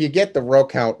know, if you get the row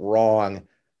count wrong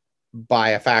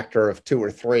by a factor of 2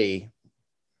 or 3,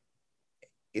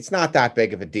 it's not that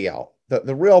big of a deal.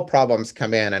 The real problems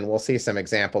come in, and we'll see some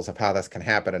examples of how this can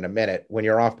happen in a minute, when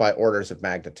you're off by orders of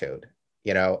magnitude,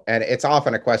 you know, and it's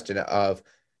often a question of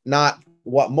not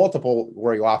what multiple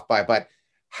were you off by, but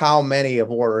how many of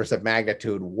orders of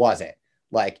magnitude was it?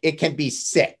 Like it can be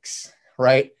 6,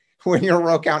 right? When your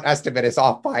row count estimate is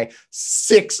off by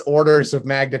 6 orders of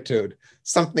magnitude,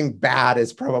 something bad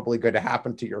is probably going to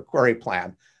happen to your query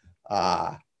plan.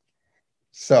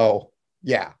 So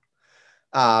yeah.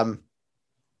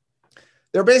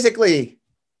 There are basically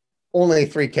only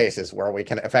 3 cases where we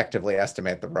can effectively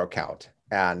estimate the row count,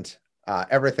 and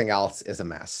everything else is a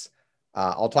mess.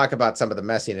 I'll talk about some of the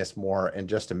messiness more in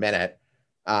just a minute,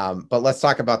 but let's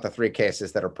talk about the 3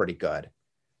 cases that are pretty good.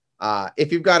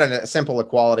 If you've got a simple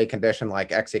equality condition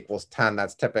like x equals 10,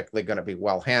 that's typically going to be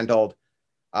well handled.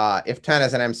 If 10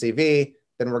 is an MCV,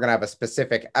 then we're going to have a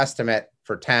specific estimate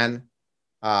for 10,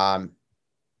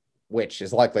 which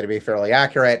is likely to be fairly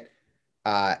accurate.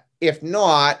 If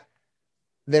not,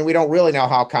 then we don't really know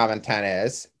how common 10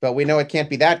 is, but we know it can't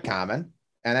be that common,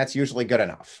 and that's usually good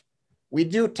enough. We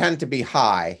do tend to be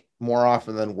high more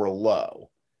often than we're low,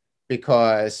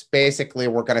 because basically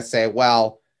we're going to say,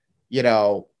 well, you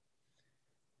know,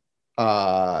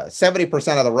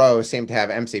 70% of the rows seem to have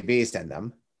MCVs in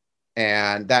them,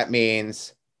 and that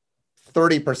means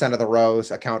 30% of the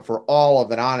rows account for all of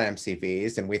the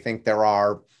non-MCVs, and we think there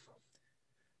are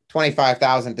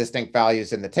 25,000 distinct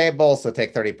values in the table. So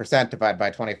take 30%, divide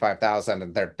by 25,000,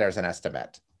 and there's an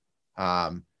estimate.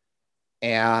 And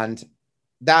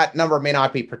that number may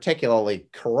not be particularly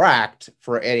correct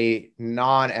for any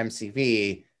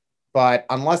non-MCV, but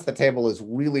unless the table is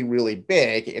really, really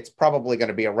big, it's probably going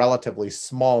to be a relatively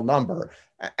small number.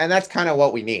 And that's kind of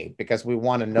what we need, because we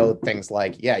want to know things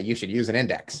like, yeah, you should use an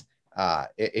index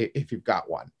if you've got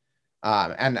one.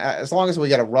 And as long as we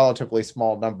get a relatively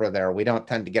small number there, we don't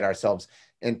tend to get ourselves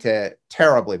into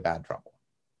terribly bad trouble.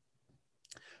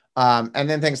 And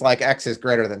then things like x is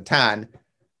greater than 10.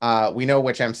 We know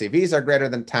which MCVs are greater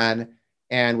than 10,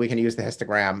 and we can use the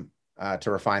histogram to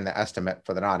refine the estimate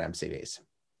for the non-MCVs.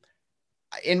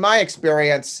 In my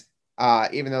experience,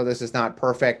 even though this is not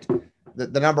perfect,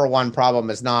 the number one problem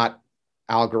is not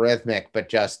algorithmic, but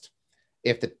just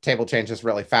if the table changes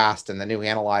really fast and the new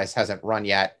analyze hasn't run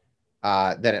yet,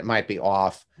 then it might be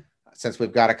off. Since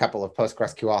we've got a couple of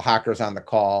PostgreSQL hackers on the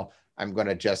call, I'm going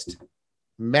to just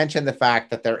mention the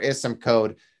fact that there is some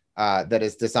code that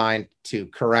is designed to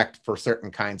correct for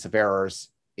certain kinds of errors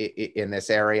in this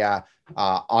area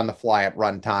on the fly at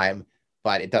runtime,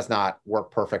 but it does not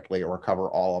work perfectly or cover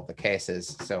all of the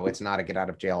cases. So it's not a get out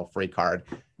of jail free card,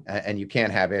 and you can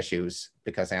have issues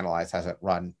because analyze hasn't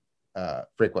run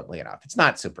frequently enough. It's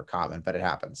not super common, but it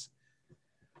happens.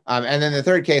 And then the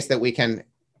third case that we can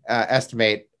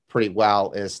estimate pretty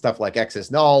well is stuff like x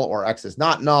is null or x is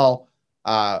not null.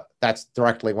 That's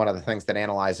directly one of the things that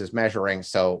analyze is measuring,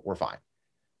 so we're fine.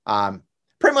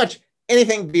 Pretty much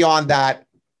anything beyond that,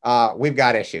 we've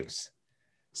got issues.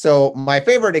 So my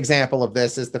favorite example of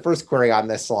this is the first query on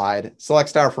this slide, select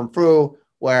star from foo,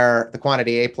 where the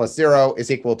quantity a plus 0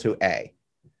 is equal to a.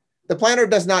 The planner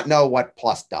does not know what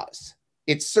plus does.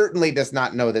 It certainly does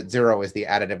not know that 0 is the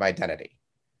additive identity.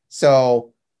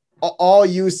 So all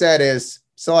you said is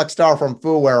select star from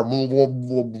foo, where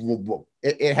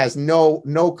it has no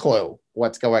clue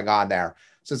what's going on there.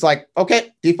 So it's like,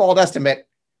 okay, default estimate,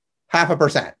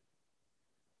 0.5%,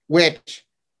 which,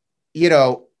 you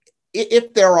know,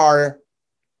 if there are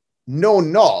no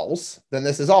nulls, then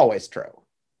this is always true.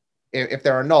 If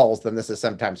there are nulls, then this is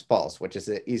sometimes false, which is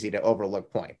an easy to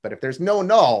overlook point. But if there's no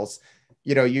nulls,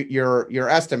 you know, your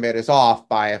estimate is off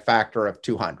by a factor of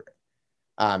 200.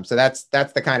 So that's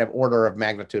the kind of order of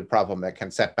magnitude problem that can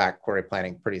set back query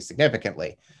planning pretty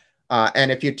significantly.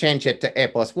 And if you change it to a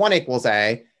plus 1 equals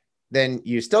a, then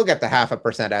you still get the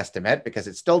 0.5% estimate because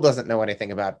it still doesn't know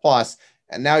anything about plus.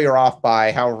 And now you're off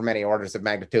by however many orders of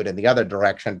magnitude in the other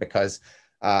direction because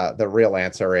the real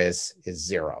answer is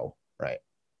 0, right?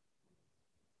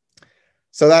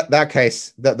 So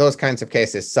those kinds of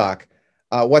cases suck.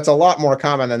 What's a lot more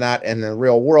common than that in the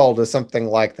real world is something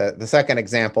like the second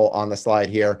example on the slide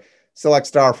here, select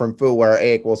star from foo where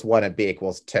a equals 1 and b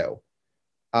equals 2.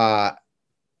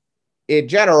 In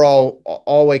general,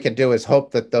 all we can do is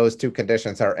hope that those two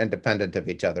conditions are independent of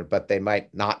each other, but they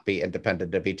might not be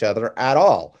independent of each other at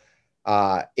all.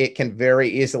 It can very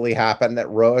easily happen that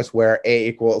rows where a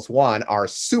equals 1 are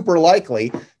super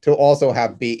likely to also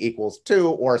have b equals 2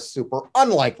 or super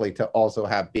unlikely to also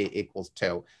have b equals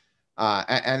 2.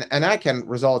 And that can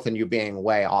result in you being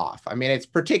way off. I mean, it's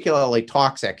particularly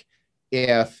toxic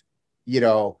if,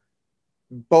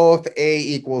 both a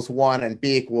equals 1 and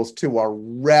b equals 2 are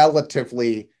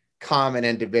relatively common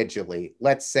individually.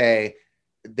 Let's say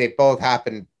they both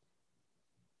happen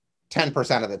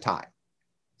 10% of the time.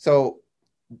 So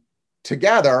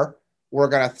together, we're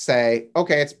going to say,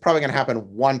 okay, it's probably going to happen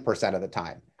 1% of the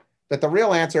time. But the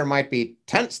real answer might be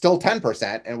still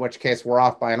 10%, in which case we're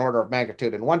off by an order of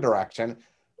magnitude in one direction,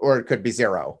 or it could be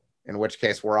 0, in which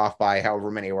case we're off by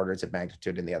however many orders of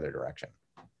magnitude in the other direction.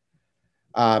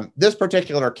 This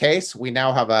particular case, we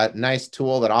now have a nice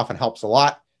tool that often helps a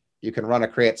lot. You can run a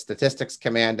create statistics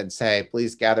command and say,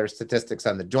 please gather statistics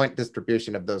on the joint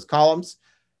distribution of those columns.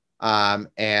 Then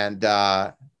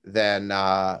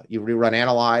you rerun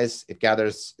analyze, it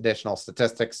gathers additional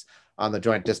statistics on the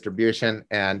joint distribution,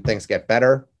 and things get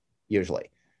better,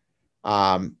 usually.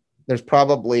 There's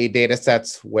probably data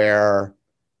sets where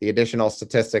the additional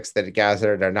statistics that it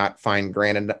gathered are not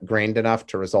fine-grained enough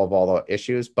to resolve all the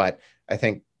issues, but I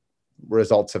think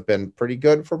results have been pretty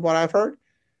good from what I've heard.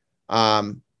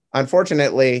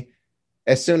 Unfortunately,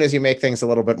 as soon as you make things a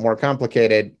little bit more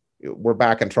complicated, we're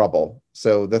back in trouble.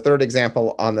 So the third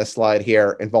example on this slide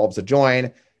here involves a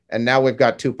join, and now we've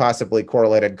got two possibly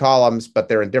correlated columns, but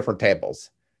they're in different tables.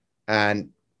 And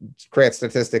create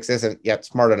statistics isn't yet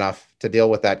smart enough to deal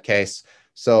with that case.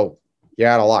 So you're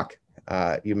out of luck.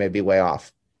 You may be way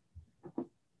off.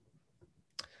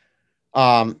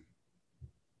 So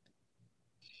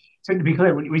to be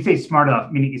clear, when we say smart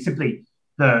enough, meaning it's simply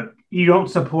you don't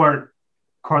support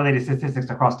correlated statistics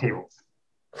across tables.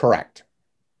 Correct.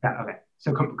 Yeah, okay.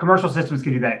 So commercial systems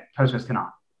can do that. Postgres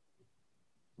cannot.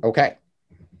 Okay.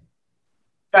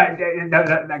 I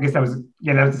guess that was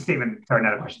a statement. Sorry,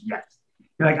 not a question. Yes.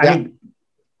 You're like, yeah. I mean,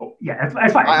 yeah,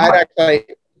 that's fine. I'd actually,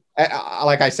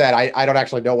 like I said, I don't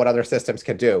actually know what other systems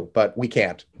can do, but we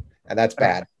can't, and that's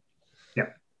bad. Yeah.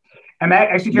 I'm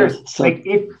actually curious, Yes, so, like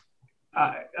if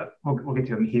we'll get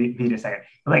to him in a second.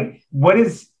 But like, what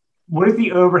is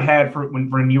the overhead for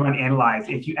when you run analyze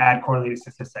if you add correlated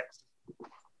statistics?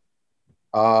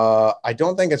 I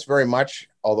don't think it's very much,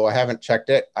 although I haven't checked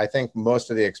it. I think most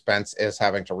of the expense is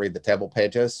having to read the table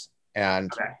pages, and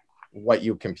what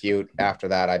you compute after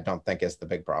that, I don't think is the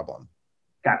big problem.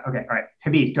 Got it. Okay. All right.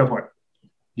 Habib, go for it.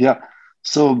 Yeah.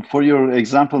 So for your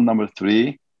example number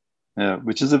 3,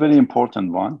 which is a very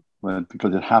important one,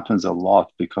 because it happens a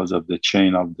lot because of the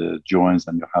chain of the joins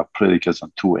and you have predicates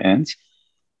on two ends.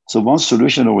 So one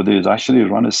solution over there is actually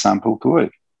run a sample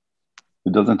query.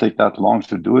 It doesn't take that long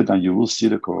to do it, and you will see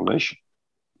the correlation.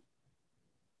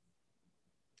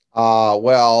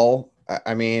 Well,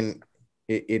 I mean,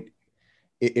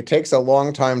 it takes a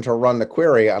long time to run the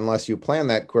query unless you plan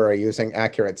that query using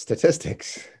accurate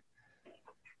statistics.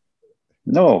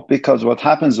 No, because what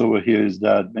happens over here is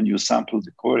that when you sample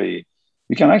the query,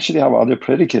 you can actually have other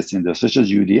predicates in there, such as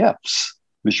UDFs,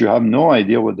 which you have no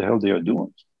idea what the hell they are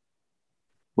doing.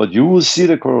 But you will see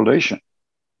the correlation.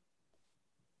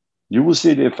 You will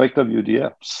see the effect of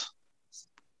UDFs.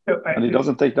 And it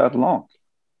doesn't take that long.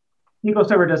 SQL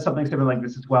Server does something similar like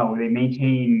this as well, where they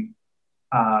maintain,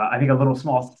 I think, a little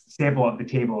small sample of the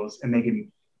tables, and they can,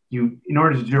 in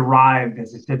order to derive the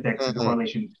statistics, the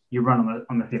correlations, you run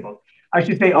on the tables. I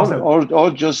should say also,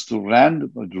 or just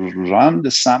run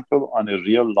the sample on a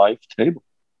real life table.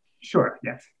 Sure.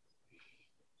 Yes.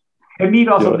 Hamid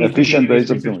also leads the efficient ways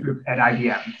of research doing group at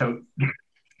IBM. So.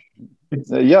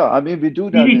 Yeah, I mean, we do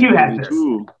that. DB2 has this.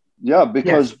 Yeah,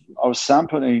 because our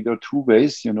sampling, there are two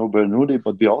ways, Bernoulli,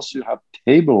 but we also have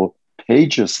table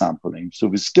pages sampling. So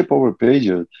we skip over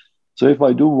pages. So if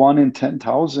I do 1 in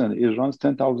 10,000, it runs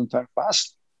 10,000 times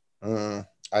faster.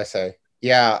 I say.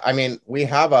 Yeah, I mean, we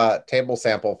have a table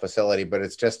sample facility, but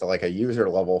it's just like a user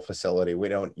level facility. We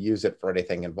don't use it for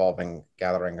anything involving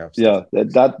gathering of stuff. Yeah,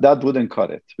 that wouldn't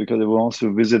cut it, because it will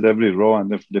also visit every row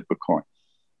and then flip a coin.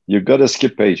 You got to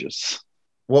skip pages.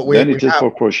 Well, then it is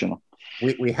proportional.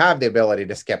 We have the ability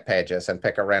to skip pages and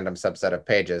pick a random subset of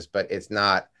pages, but it's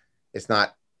not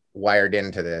wired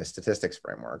into the statistics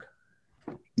framework.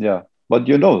 Yeah, but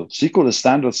SQL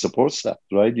standard supports that,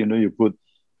 right? You put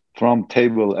from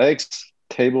table X,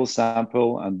 table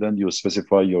sample, and then you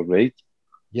specify your rate.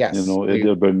 Yes.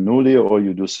 Either Bernoulli or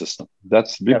you do system.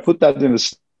 We put that in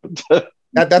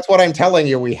That's what I'm telling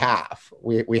you. We have.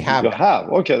 We have. You have.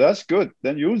 Okay, that's good.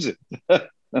 Then use it.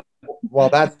 Well,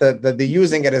 that's the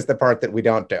using it is the part that we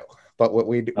don't do. But what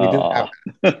we do have.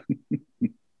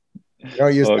 We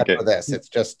don't use that for this. It's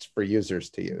just for users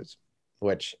to use,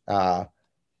 which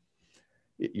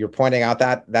you're pointing out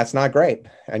that that's not great,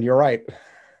 and you're right.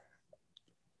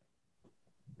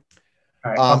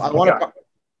 All right,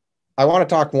 I want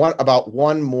to talk about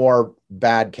one more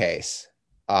bad case.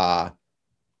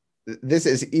 This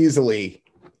is easily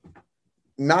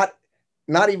not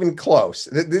even close.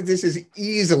 This is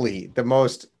easily the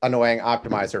most annoying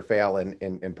optimizer fail in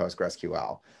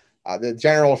PostgreSQL. The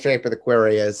general shape of the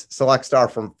query is select star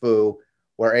from foo,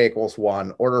 where A equals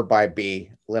 1, order by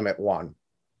B, limit 1.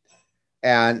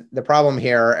 And the problem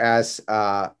here, as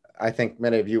I think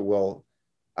many of you will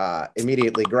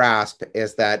immediately grasp,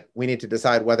 is that we need to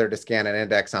decide whether to scan an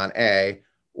index on A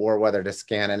or whether to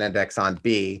scan an index on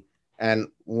B. And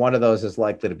one of those is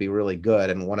likely to be really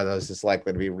good, and one of those is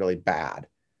likely to be really bad.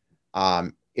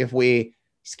 If we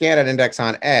scan an index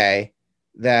on A,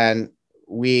 then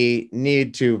we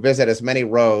need to visit as many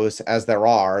rows as there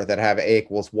are that have A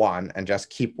equals 1 and just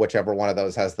keep whichever one of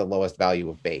those has the lowest value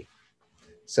of B.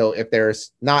 So if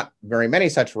there's not very many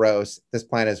such rows, this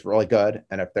plan is really good.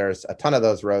 And if there's a ton of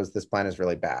those rows, this plan is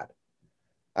really bad.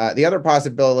 The other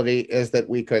possibility is that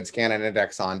we could scan an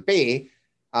index on B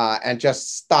and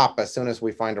just stop as soon as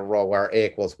we find a row where A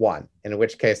equals 1, in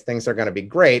which case things are going to be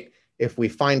great if we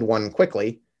find one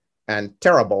quickly and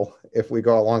terrible if we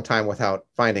go a long time without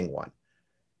finding one.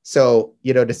 So,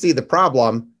 to see the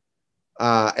problem,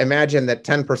 imagine that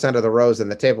 10% of the rows in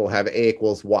the table have A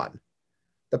equals 1.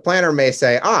 The planner may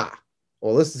say,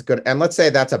 well, this is good. And let's say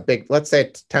that's let's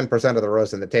say 10% of the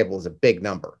rows in the table is a big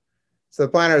number. So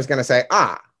the planner is going to say,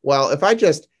 well, if I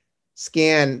just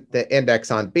scan the index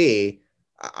on B,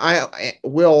 I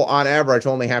will, on average,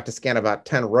 only have to scan about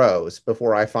 10 rows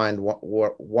before I find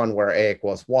one where A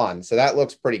equals 1. So that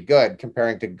looks pretty good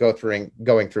comparing to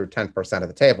going through 10% of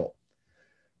the table.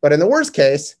 But in the worst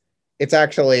case, it's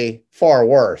actually far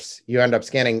worse. You end up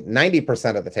scanning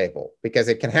 90% of the table, because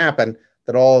it can happen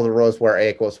that all of the rows where A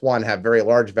equals 1 have very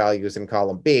large values in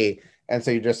column B. And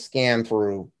so you just scan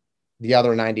through the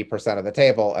other 90% of the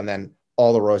table, and then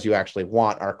all the rows you actually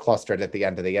want are clustered at the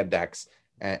end of the index,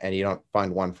 and you don't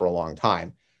find one for a long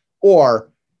time.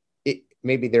 Or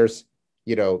maybe there's,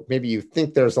 maybe you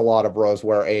think there's a lot of rows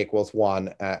where A equals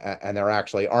 1 and there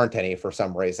actually aren't any for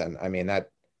some reason. I mean,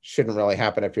 that shouldn't really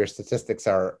happen if your statistics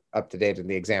are up to date and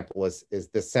the example is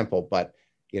this simple, but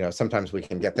sometimes we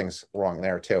can get things wrong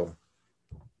there too.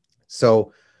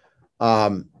 So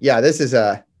yeah, this is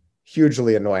a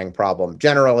hugely annoying problem.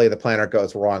 Generally, the planner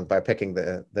goes wrong by picking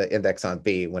the index on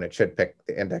B when it should pick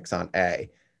the index on A.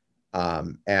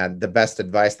 And the best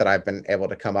advice that I've been able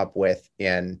to come up with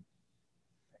in,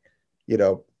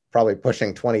 probably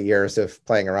pushing 20 years of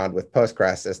playing around with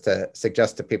Postgres is to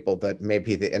suggest to people that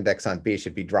maybe the index on B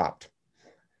should be dropped,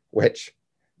 which,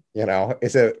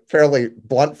 is a fairly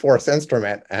blunt force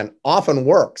instrument and often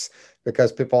works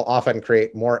because people often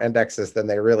create more indexes than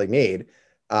they really need.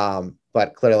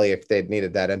 But clearly, if they'd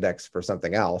needed that index for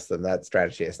something else, then that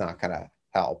strategy is not going to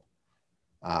help.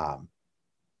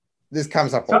 This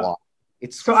comes up a lot.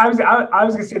 So I was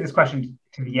going to say this question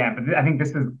to the end, but I think this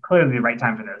is clearly the right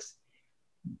time for this.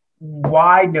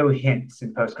 Why no hints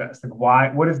in Postgres?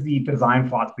 Like, what is the design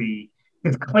philosophy?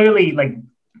 It's clearly like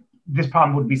this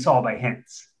problem would be solved by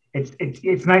hints.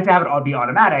 It's nice to have it all be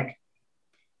automatic,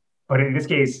 but in this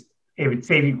case, it would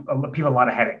save people a lot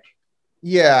of headache.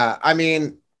 Yeah, I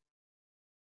mean,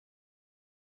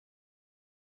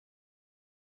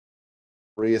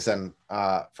 reason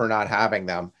for not having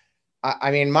them.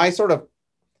 I mean, my sort of,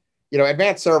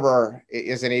 advanced server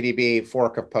is an ADB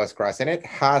fork of Postgres, and it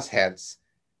has hints.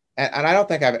 And I don't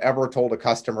think I've ever told a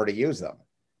customer to use them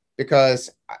because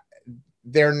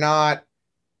they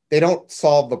don't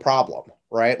solve the problem,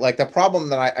 right? Like the problem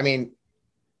that I mean,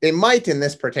 they might in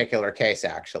this particular case,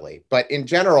 actually. But in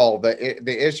general,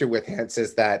 the issue with hints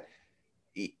is that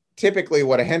typically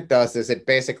what a hint does is it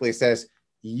basically says,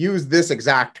 use this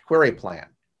exact query plan.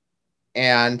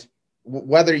 And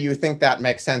whether you think that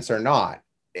makes sense or not,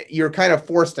 you're kind of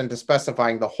forced into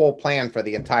specifying the whole plan for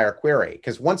the entire query.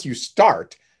 Because once you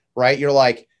start, right, you're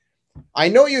like, I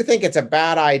know you think it's a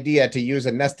bad idea to use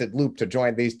a nested loop to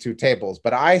join these two tables,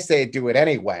 but I say do it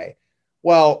anyway.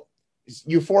 Well,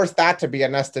 you force that to be a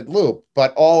nested loop,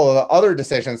 but all of the other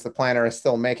decisions the planner is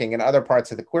still making in other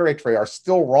parts of the query tree are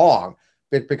still wrong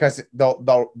because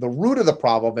the root of the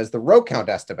problem is the row count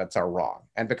estimates are wrong.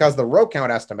 And because the row count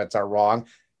estimates are wrong,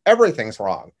 everything's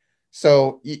wrong.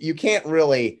 So you can't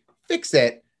really fix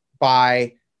it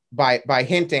by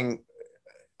hinting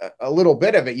a little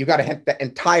bit of it, you got to hint the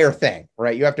entire thing,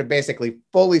 right? You have to basically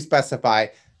fully specify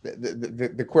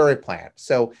the query plan.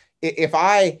 So if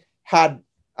I had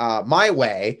my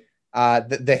way,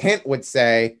 the hint would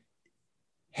say,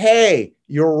 hey,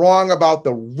 you're wrong about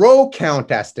the row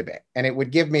count estimate. And it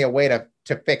would give me a way to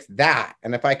fix that.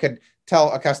 And if I could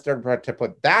tell a customer to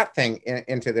put that thing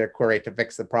into their query to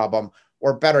fix the problem,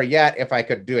 or better yet, if I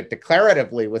could do it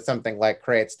declaratively with something like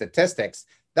create statistics,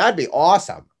 that'd be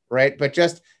awesome, right? But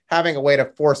just having a way to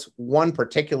force one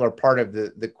particular part of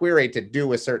the query to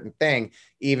do a certain thing,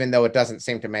 even though it doesn't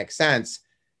seem to make sense,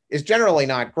 is generally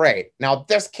not great. Now,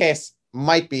 this case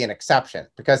might be an exception,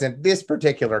 because in this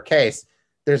particular case,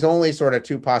 there's only sort of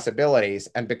two possibilities.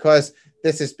 And because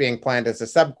this is being planned as a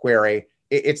subquery,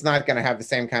 it's not going to have the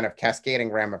same kind of cascading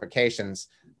ramifications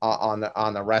on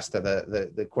the rest of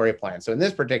the query plan. So in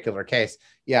this particular case,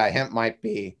 yeah, a hint might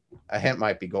be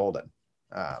golden.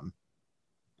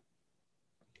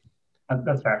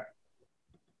 That's fair.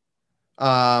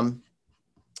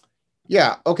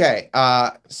 Yeah. Okay.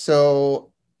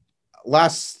 So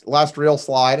last real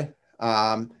slide.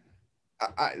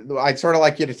 I'd sort of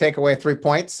like you to take away 3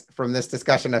 points from this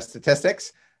discussion of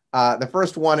statistics. The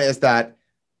first one is that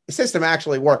the system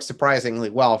actually works surprisingly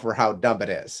well for how dumb it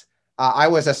is. I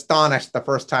was astonished the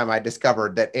first time I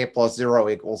discovered that a plus 0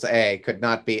 equals a could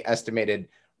not be estimated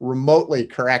remotely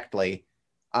correctly.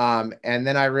 And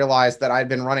then I realized that I'd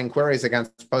been running queries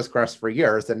against Postgres for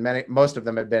years, and most of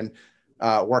them had been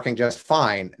working just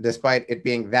fine, despite it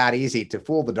being that easy to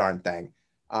fool the darn thing.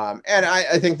 And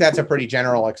I think that's a pretty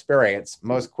general experience.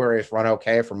 Most queries run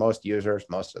okay for most users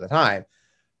most of the time.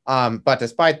 But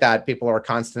despite that, people are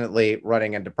constantly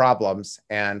running into problems,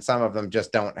 and some of them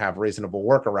just don't have reasonable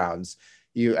workarounds.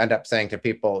 You end up saying to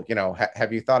people, you know,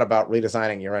 have you thought about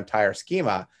redesigning your entire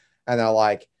schema? And they're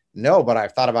like, no, but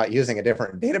I've thought about using a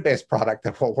different database product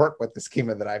that will work with the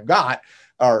schema that I've got,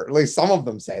 or at least some of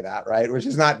them say that, right? Which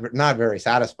is not very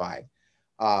satisfying.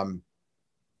 And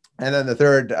then the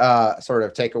third sort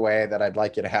of takeaway that I'd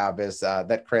like you to have is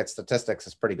that create statistics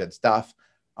is pretty good stuff,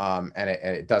 and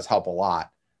it does help a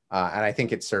lot. And I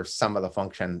think it serves some of the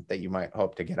function that you might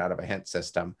hope to get out of a hint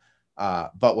system,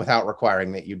 but without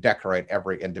requiring that you decorate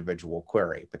every individual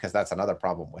query, because that's another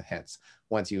problem with hints.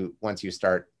 Once you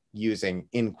start using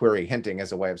in-query hinting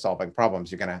as a way of solving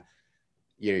problems,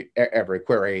 every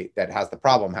query that has the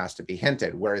problem has to be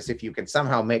hinted. Whereas if you can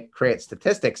somehow create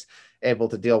statistics able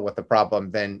to deal with the problem,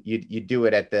 then you do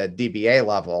it at the DBA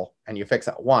level and you fix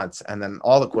it once, and then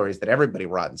all the queries that everybody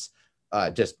runs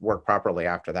just work properly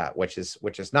after that, which is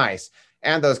nice.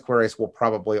 And those queries will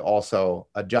probably also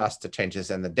adjust to changes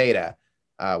in the data,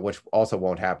 which also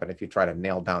won't happen if you try to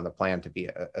nail down the plan to be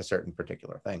a certain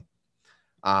particular thing.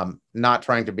 Not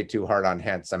trying to be too hard on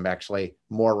hints. I'm actually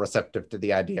more receptive to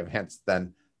the idea of hints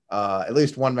than at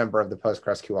least one member of the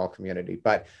PostgreSQL community.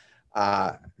 But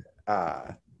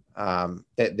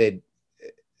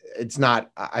it's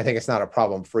not. I think it's not a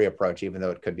problem-free approach, even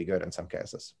though it could be good in some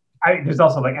cases. There's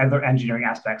also like other engineering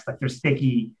aspects, like they're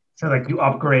sticky. So like you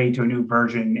upgrade to a new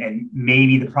version, and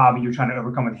maybe the problem you're trying to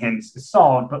overcome with hints is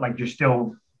solved, but like you're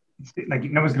still like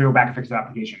no one's going to go back and fix the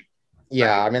application.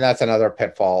 Yeah, I mean, that's another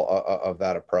pitfall of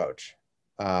that approach.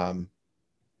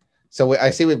 So I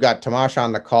see we've got Tomasz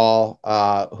on the call,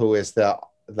 who is the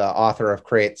author of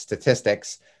Create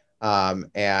Statistics.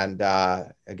 And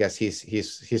I guess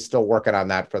he's still working on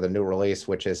that for the new release,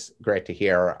 which is great to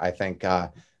hear. I think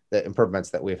the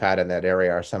improvements that we've had in that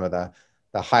area are some of the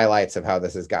highlights of how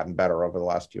this has gotten better over the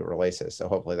last few releases. So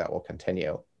hopefully that will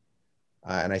continue.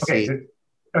 And I see.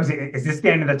 Is this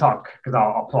the end of the talk? Because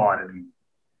I'll applaud it.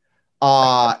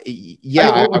 Yeah.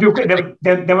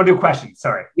 Then we'll do questions.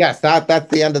 Sorry. Yes, that's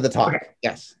the end of the talk. Okay.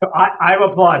 Yes. So I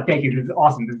applaud. Thank you. This is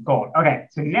awesome. This is gold. Okay.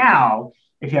 So now,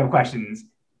 if you have questions,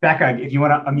 Becca, if you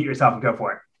want to unmute yourself and go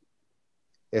for it.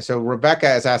 Yeah, so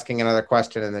Rebecca is asking another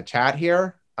question in the chat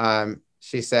here.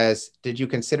 She says, did you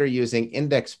consider using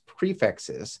index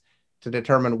prefixes to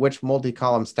determine which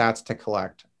multi-column stats to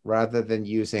collect rather than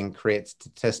using create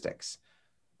statistics?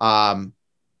 I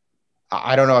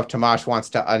don't know if Tomasz wants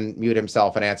to unmute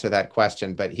himself and answer that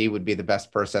question, but he would be the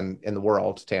best person in the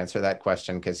world to answer that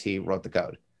question because he wrote the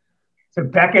code. So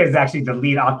Becca is actually the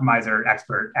lead optimizer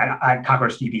expert at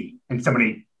CockroachDB, and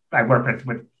somebody I work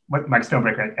with Mike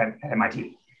Stonebreaker at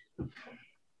MIT.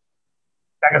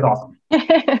 Becca's awesome.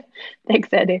 Thanks,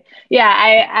 Andy.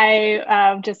 Yeah,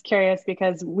 I'm just curious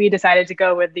because we decided to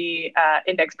go with the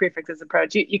index prefixes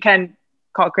approach. You can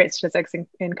call create statistics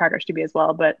in CockroachDB as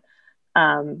well, but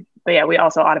yeah, we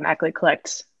also automatically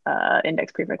collect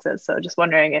index prefixes. So just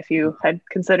wondering if you had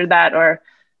considered that or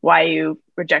why you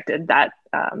rejected that,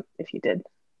 if you did.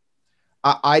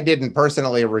 I didn't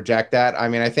personally reject that. I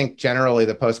mean, I think generally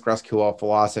the PostgreSQL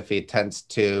philosophy tends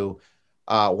to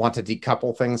want to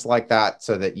decouple things like that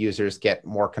so that users get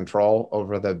more control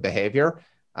over the behavior.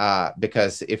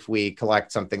 Because if we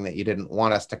collect something that you didn't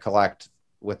want us to collect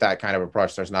with that kind of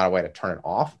approach, there's not a way to turn it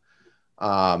off.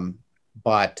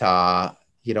 But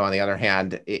you know, on the other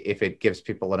hand, if it gives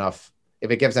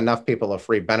enough people a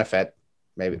free benefit,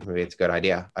 maybe it's a good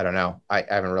idea. I don't know. I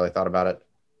haven't really thought about it.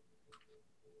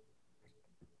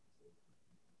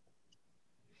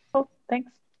 Oh,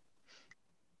 thanks.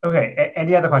 Okay,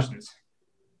 any other questions?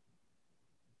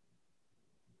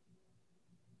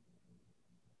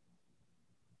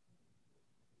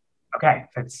 Okay,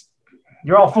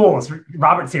 you're all fools.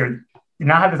 Robert's here. Did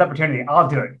not have this opportunity. I'll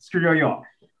do it. Screw you all.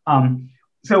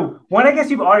 So one, I guess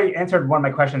you've already answered one of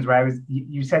my questions where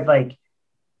you said like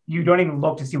you don't even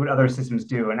look to see what other systems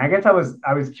do, and I guess I was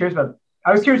curious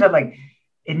that like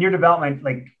in your development,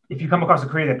 like if you come across a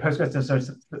query that Postgres does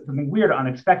something weird or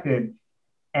unexpected,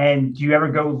 and do you ever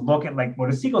go look at like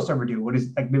what does SQL Server do? What is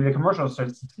like maybe the commercial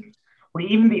systems, or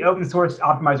even the open source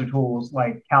optimizer tools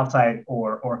like Calcite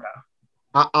or Orca?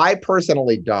 I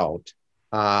personally don't.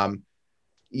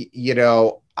 You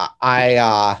know,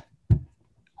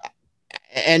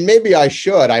 and maybe I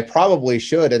should. I probably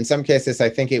should. In some cases, I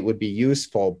think it would be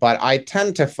useful. But I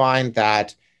tend to find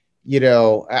that, you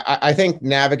know, I think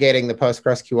navigating the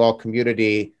PostgreSQL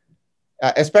community,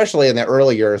 especially in the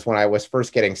early years when I was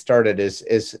first getting started,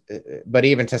 but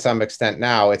even to some extent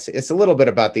now, it's a little bit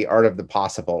about the art of the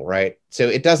possible, right? So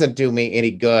it doesn't do me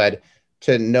any good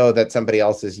to know that somebody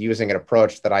else is using an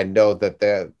approach that I know that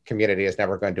the community is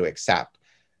never going to accept.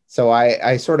 So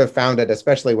I sort of found it,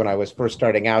 especially when I was first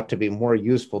starting out, to be more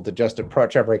useful to just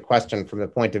approach every question from the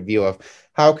point of view of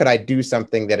how could I do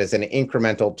something that is an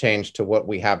incremental change to what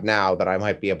we have now that I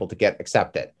might be able to get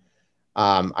accepted.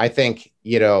 I think,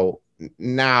 you know,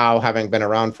 now having been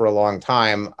around for a long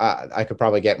time, I could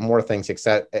probably get more things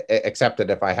accepted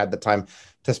if I had the time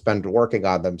to spend working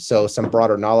on them. So some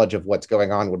broader knowledge of what's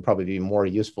going on would probably be more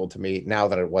useful to me now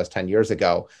than it was 10 years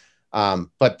ago.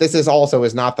 But this is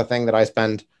not the thing that I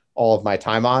spend all of my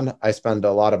time on. I spend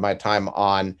a lot of my time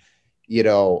on, you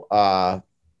know,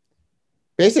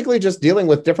 basically just dealing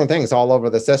with different things all over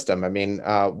the system. I mean,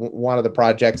 one of the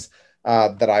projects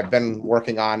that I've been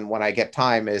working on when I get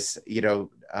time is, you know,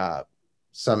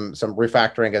 some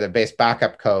refactoring of the base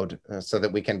backup code so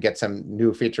that we can get some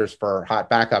new features for hot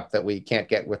backup that we can't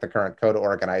get with the current code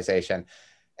organization.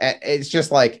 And it's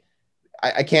just like,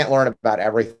 I can't learn about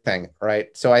everything, right?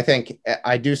 So I think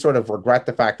I do sort of regret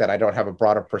the fact that I don't have a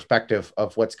broader perspective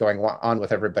of what's going on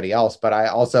with everybody else, but I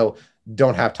also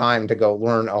don't have time to go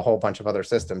learn a whole bunch of other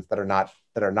systems that are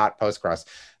not Postgres,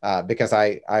 because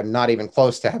I'm not even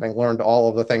close to having learned all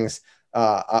of the things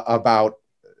about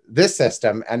this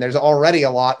system. And there's already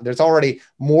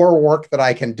more work that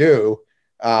I can do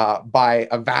by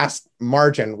a vast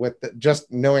margin with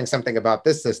just knowing something about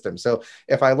this system. So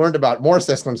if I learned about more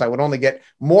systems, I would only get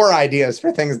more ideas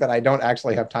for things that I don't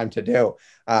actually have time to do.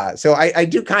 So I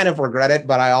do kind of regret it,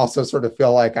 but I also sort of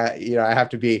feel like I have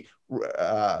to be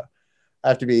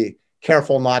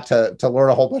careful not to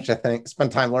learn a whole bunch of things,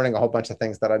 spend time learning a whole bunch of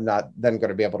things that I'm not then going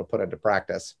to be able to put into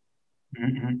practice.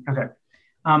 Mm-hmm. Okay.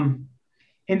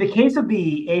 In the case of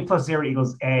the A plus 0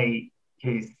 equals A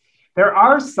case, there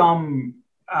are some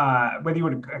whether you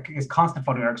would use constant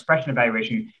faulting or expression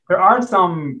evaluation, there are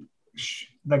some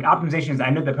like optimizations I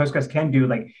know that Postgres can do.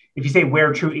 Like if you say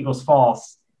where true equals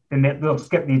false, then they'll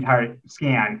skip the entire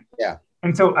scan. Yeah.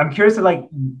 And so I'm curious to like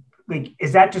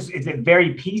is it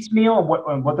very piecemeal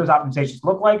what those optimizations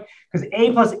look like? Because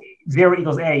A plus 0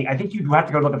 equals A, I think you have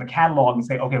to go look at the catalog and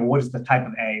say, okay, well, what is the type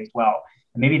of A as well?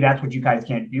 And maybe that's what you guys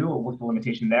can't do, or what's the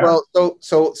limitation there? Well,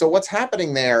 so what's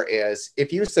happening there is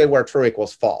if you say where true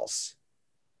equals false,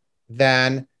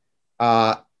 then,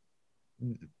 or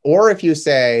if you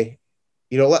say,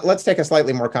 you know, let's take a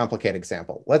slightly more complicated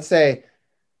example. Let's say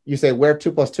you say where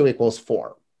 2 plus 2 equals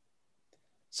 4.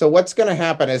 So what's going to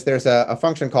happen is there's a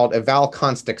function called eval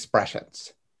const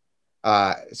expressions.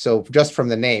 So just from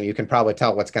the name, you can probably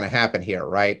tell what's going to happen here,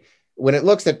 right? When it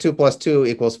looks at 2 plus 2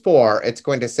 equals 4, it's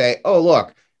going to say, oh,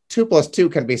 look, 2 plus 2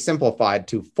 can be simplified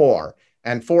to 4.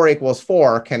 And 4 equals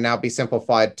 4 can now be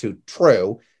simplified to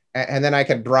true. And then I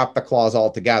can drop the clause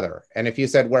altogether. And if you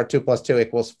said where 2 plus 2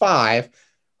 equals 5,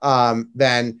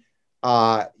 then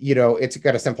you know, it's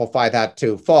going to simplify that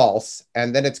to false.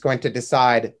 And then it's going to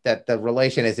decide that the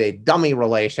relation is a dummy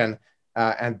relation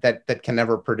and that can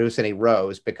never produce any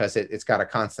rows because it's got a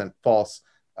constant false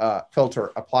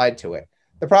filter applied to it.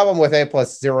 The problem with A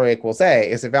plus 0 equals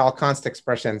A is eval const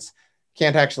expressions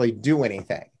can't actually do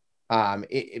anything.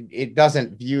 It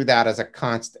doesn't view that as a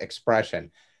const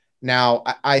expression. Now,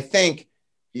 I think,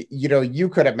 you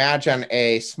could imagine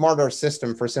a smarter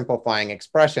system for simplifying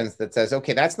expressions that says,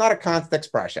 okay, that's not a const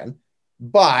expression,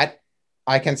 but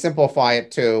I can simplify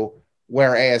it to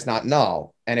where A is not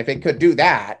null. And if it could do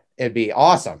that, it'd be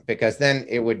awesome, because then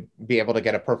it would be able to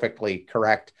get a perfectly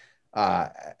correct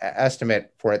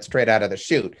estimate for it straight out of the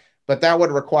chute. But that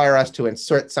would require us to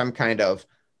insert some kind of,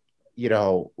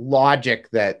 logic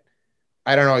that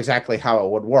I don't know exactly how it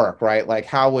would work, right? Like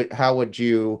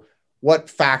what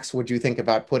facts would you think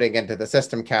about putting into the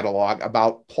system catalog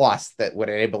about plus that would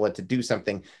enable it to do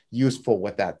something useful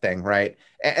with that thing, right?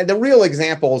 And the real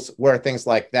examples where things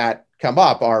like that come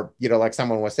up are, like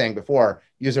someone was saying before,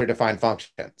 user-defined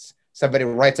functions. Somebody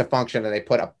writes a function and they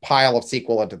put a pile of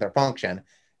SQL into their function,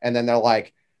 and then they're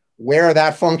like, where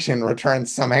that function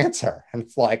returns some answer. And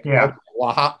it's like, yeah. Okay,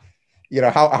 well, how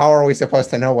are we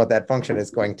supposed to know what that function is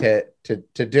going to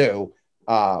do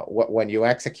when you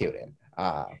execute it?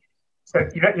 So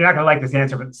you're not going to like this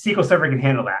answer, but SQL Server can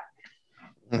handle that.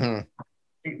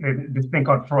 Mm-hmm. This thing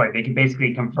called Freud, they can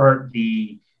basically convert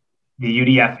the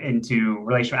UDF into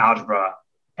relational algebra,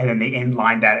 and then they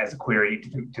inline that as a query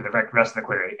to the rest of the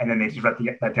query, and then they just let the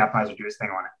optimizer do its thing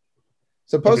on it.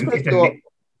 So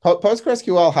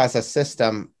PostgreSQL has a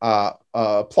system, a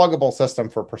pluggable system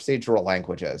for procedural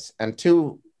languages, and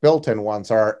two built-in ones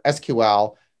are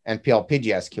SQL and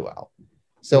PLPGSQL.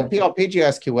 So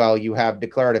PLPGSQL, you have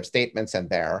declarative statements in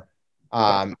there,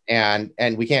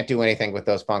 and we can't do anything with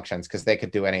those functions because they could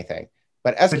do anything.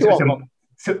 But SQL.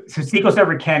 So SQL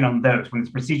Server can on those. When it's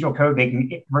procedural code, they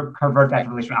can convert that to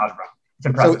relational algebra. It's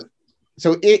impressive.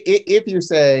 So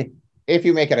if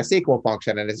you make it a SQL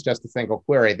function and it's just a single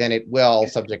query, then it will,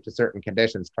 subject to certain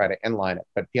conditions, try to inline it.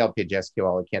 But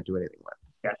PLPGSQL, it can't do anything with.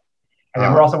 Yeah. And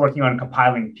then we're also working on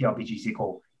compiling PLPG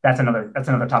SQL. That's another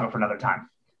topic for another time.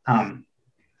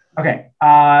 Okay.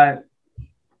 And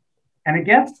I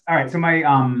guess, all right, so my,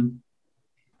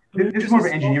 this is more of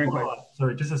an engineering question.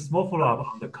 Sorry, just a small follow-up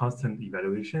on the constant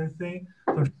evaluation thing.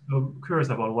 So curious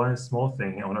about one small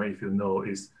thing I wonder if you know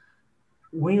is,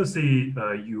 when you see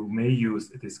you may use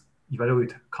this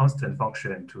evaluate constant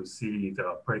function to see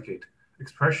the predicate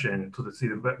expression to see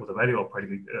the value of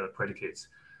predicates,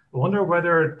 I wonder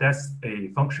whether that's a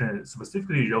function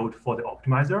specifically wrote for the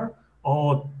optimizer,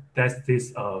 or that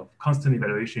this constant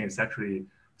evaluation is actually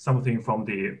something from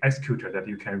the executor that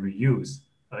you can reuse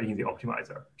in the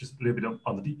optimizer, just a little bit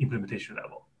on the implementation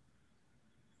level.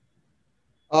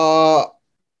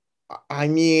 I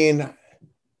mean,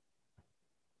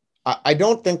 I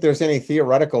don't think there's any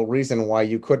theoretical reason why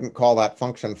you couldn't call that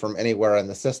function from anywhere in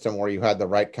the system where you had the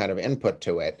right kind of input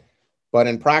to it. But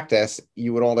in practice,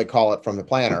 you would only call it from the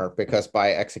planner, because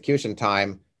by execution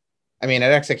time, at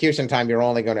execution time, you're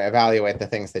only going to evaluate the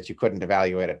things that you couldn't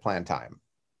evaluate at plan time,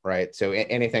 right? So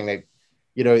anything that,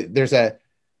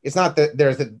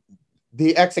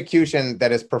 the execution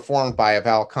that is performed by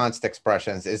eval const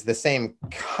expressions is the same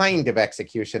kind of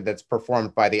execution that's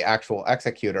performed by the actual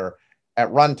executor at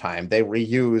runtime. They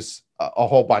reuse a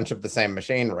whole bunch of the same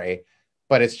machinery,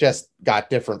 but it's just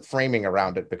got different framing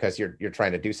around it because you're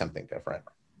trying to do something different.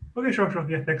 Okay, sure.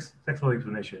 Yeah, thanks for the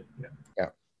explanation. Yeah.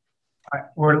 All right,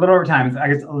 we're a little over time. I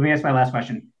guess let me ask my last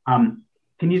question.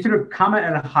 Can you sort of comment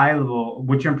at a high level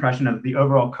what's your impression of the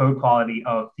overall code quality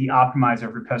of the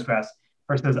optimizer for Postgres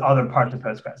versus other parts of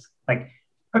Postgres? Like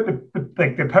the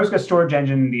Postgres storage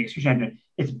engine, the execution engine,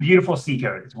 it's beautiful C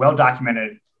code. It's well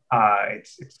documented.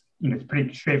 It's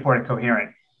pretty straightforward and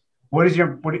coherent.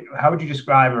 How would you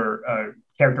describe or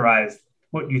characterize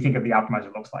what you think of the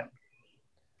optimizer looks like?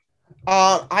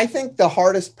 I think the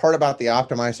hardest part about the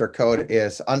optimizer code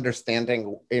is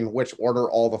understanding in which order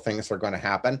all the things are going to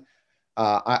happen.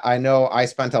 I know I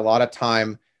spent a lot of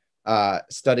time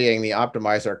studying the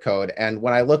optimizer code, and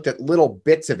when I looked at little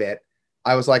bits of it,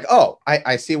 I was like, oh,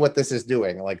 I see what this is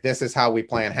doing. Like, this is how we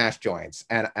plan hash joins,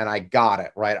 and I got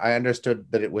it, right? I understood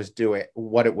that it was doing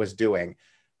what it was doing.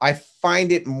 I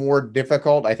find it more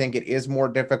difficult. I think it is more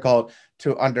difficult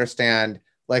to understand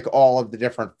like all of the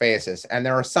different phases. And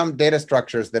there are some data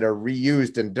structures that are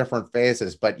reused in different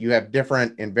phases, but you have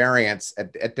different invariants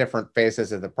at different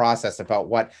phases of the process about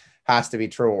what has to be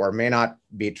true or may not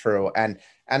be true. And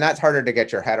that's harder to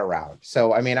get your head around.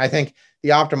 So, I think the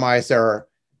optimizer,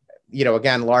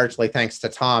 again, largely thanks to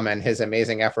Tom and his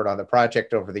amazing effort on the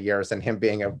project over the years and him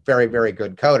being a very, very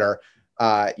good coder,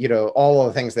 all of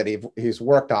the things that he's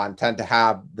worked on tend to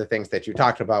have the things that you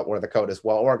talked about, where the code is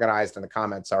well organized and the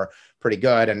comments are pretty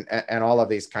good and all of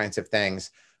these kinds of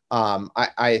things.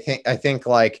 I think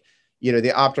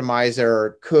the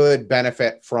optimizer could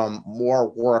benefit from more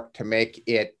work to make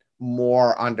it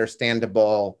more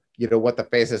understandable, what the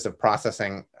phases of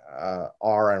processing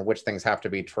are and which things have to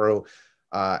be true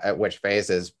at which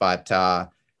phases. But,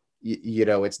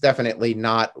 it's definitely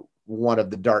not one of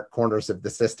the dark corners of the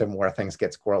system where things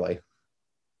get squirrely.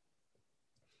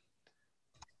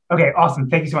 Okay, awesome.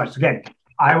 Thank you so much. So again,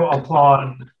 I will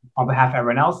applaud on behalf of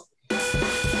everyone else.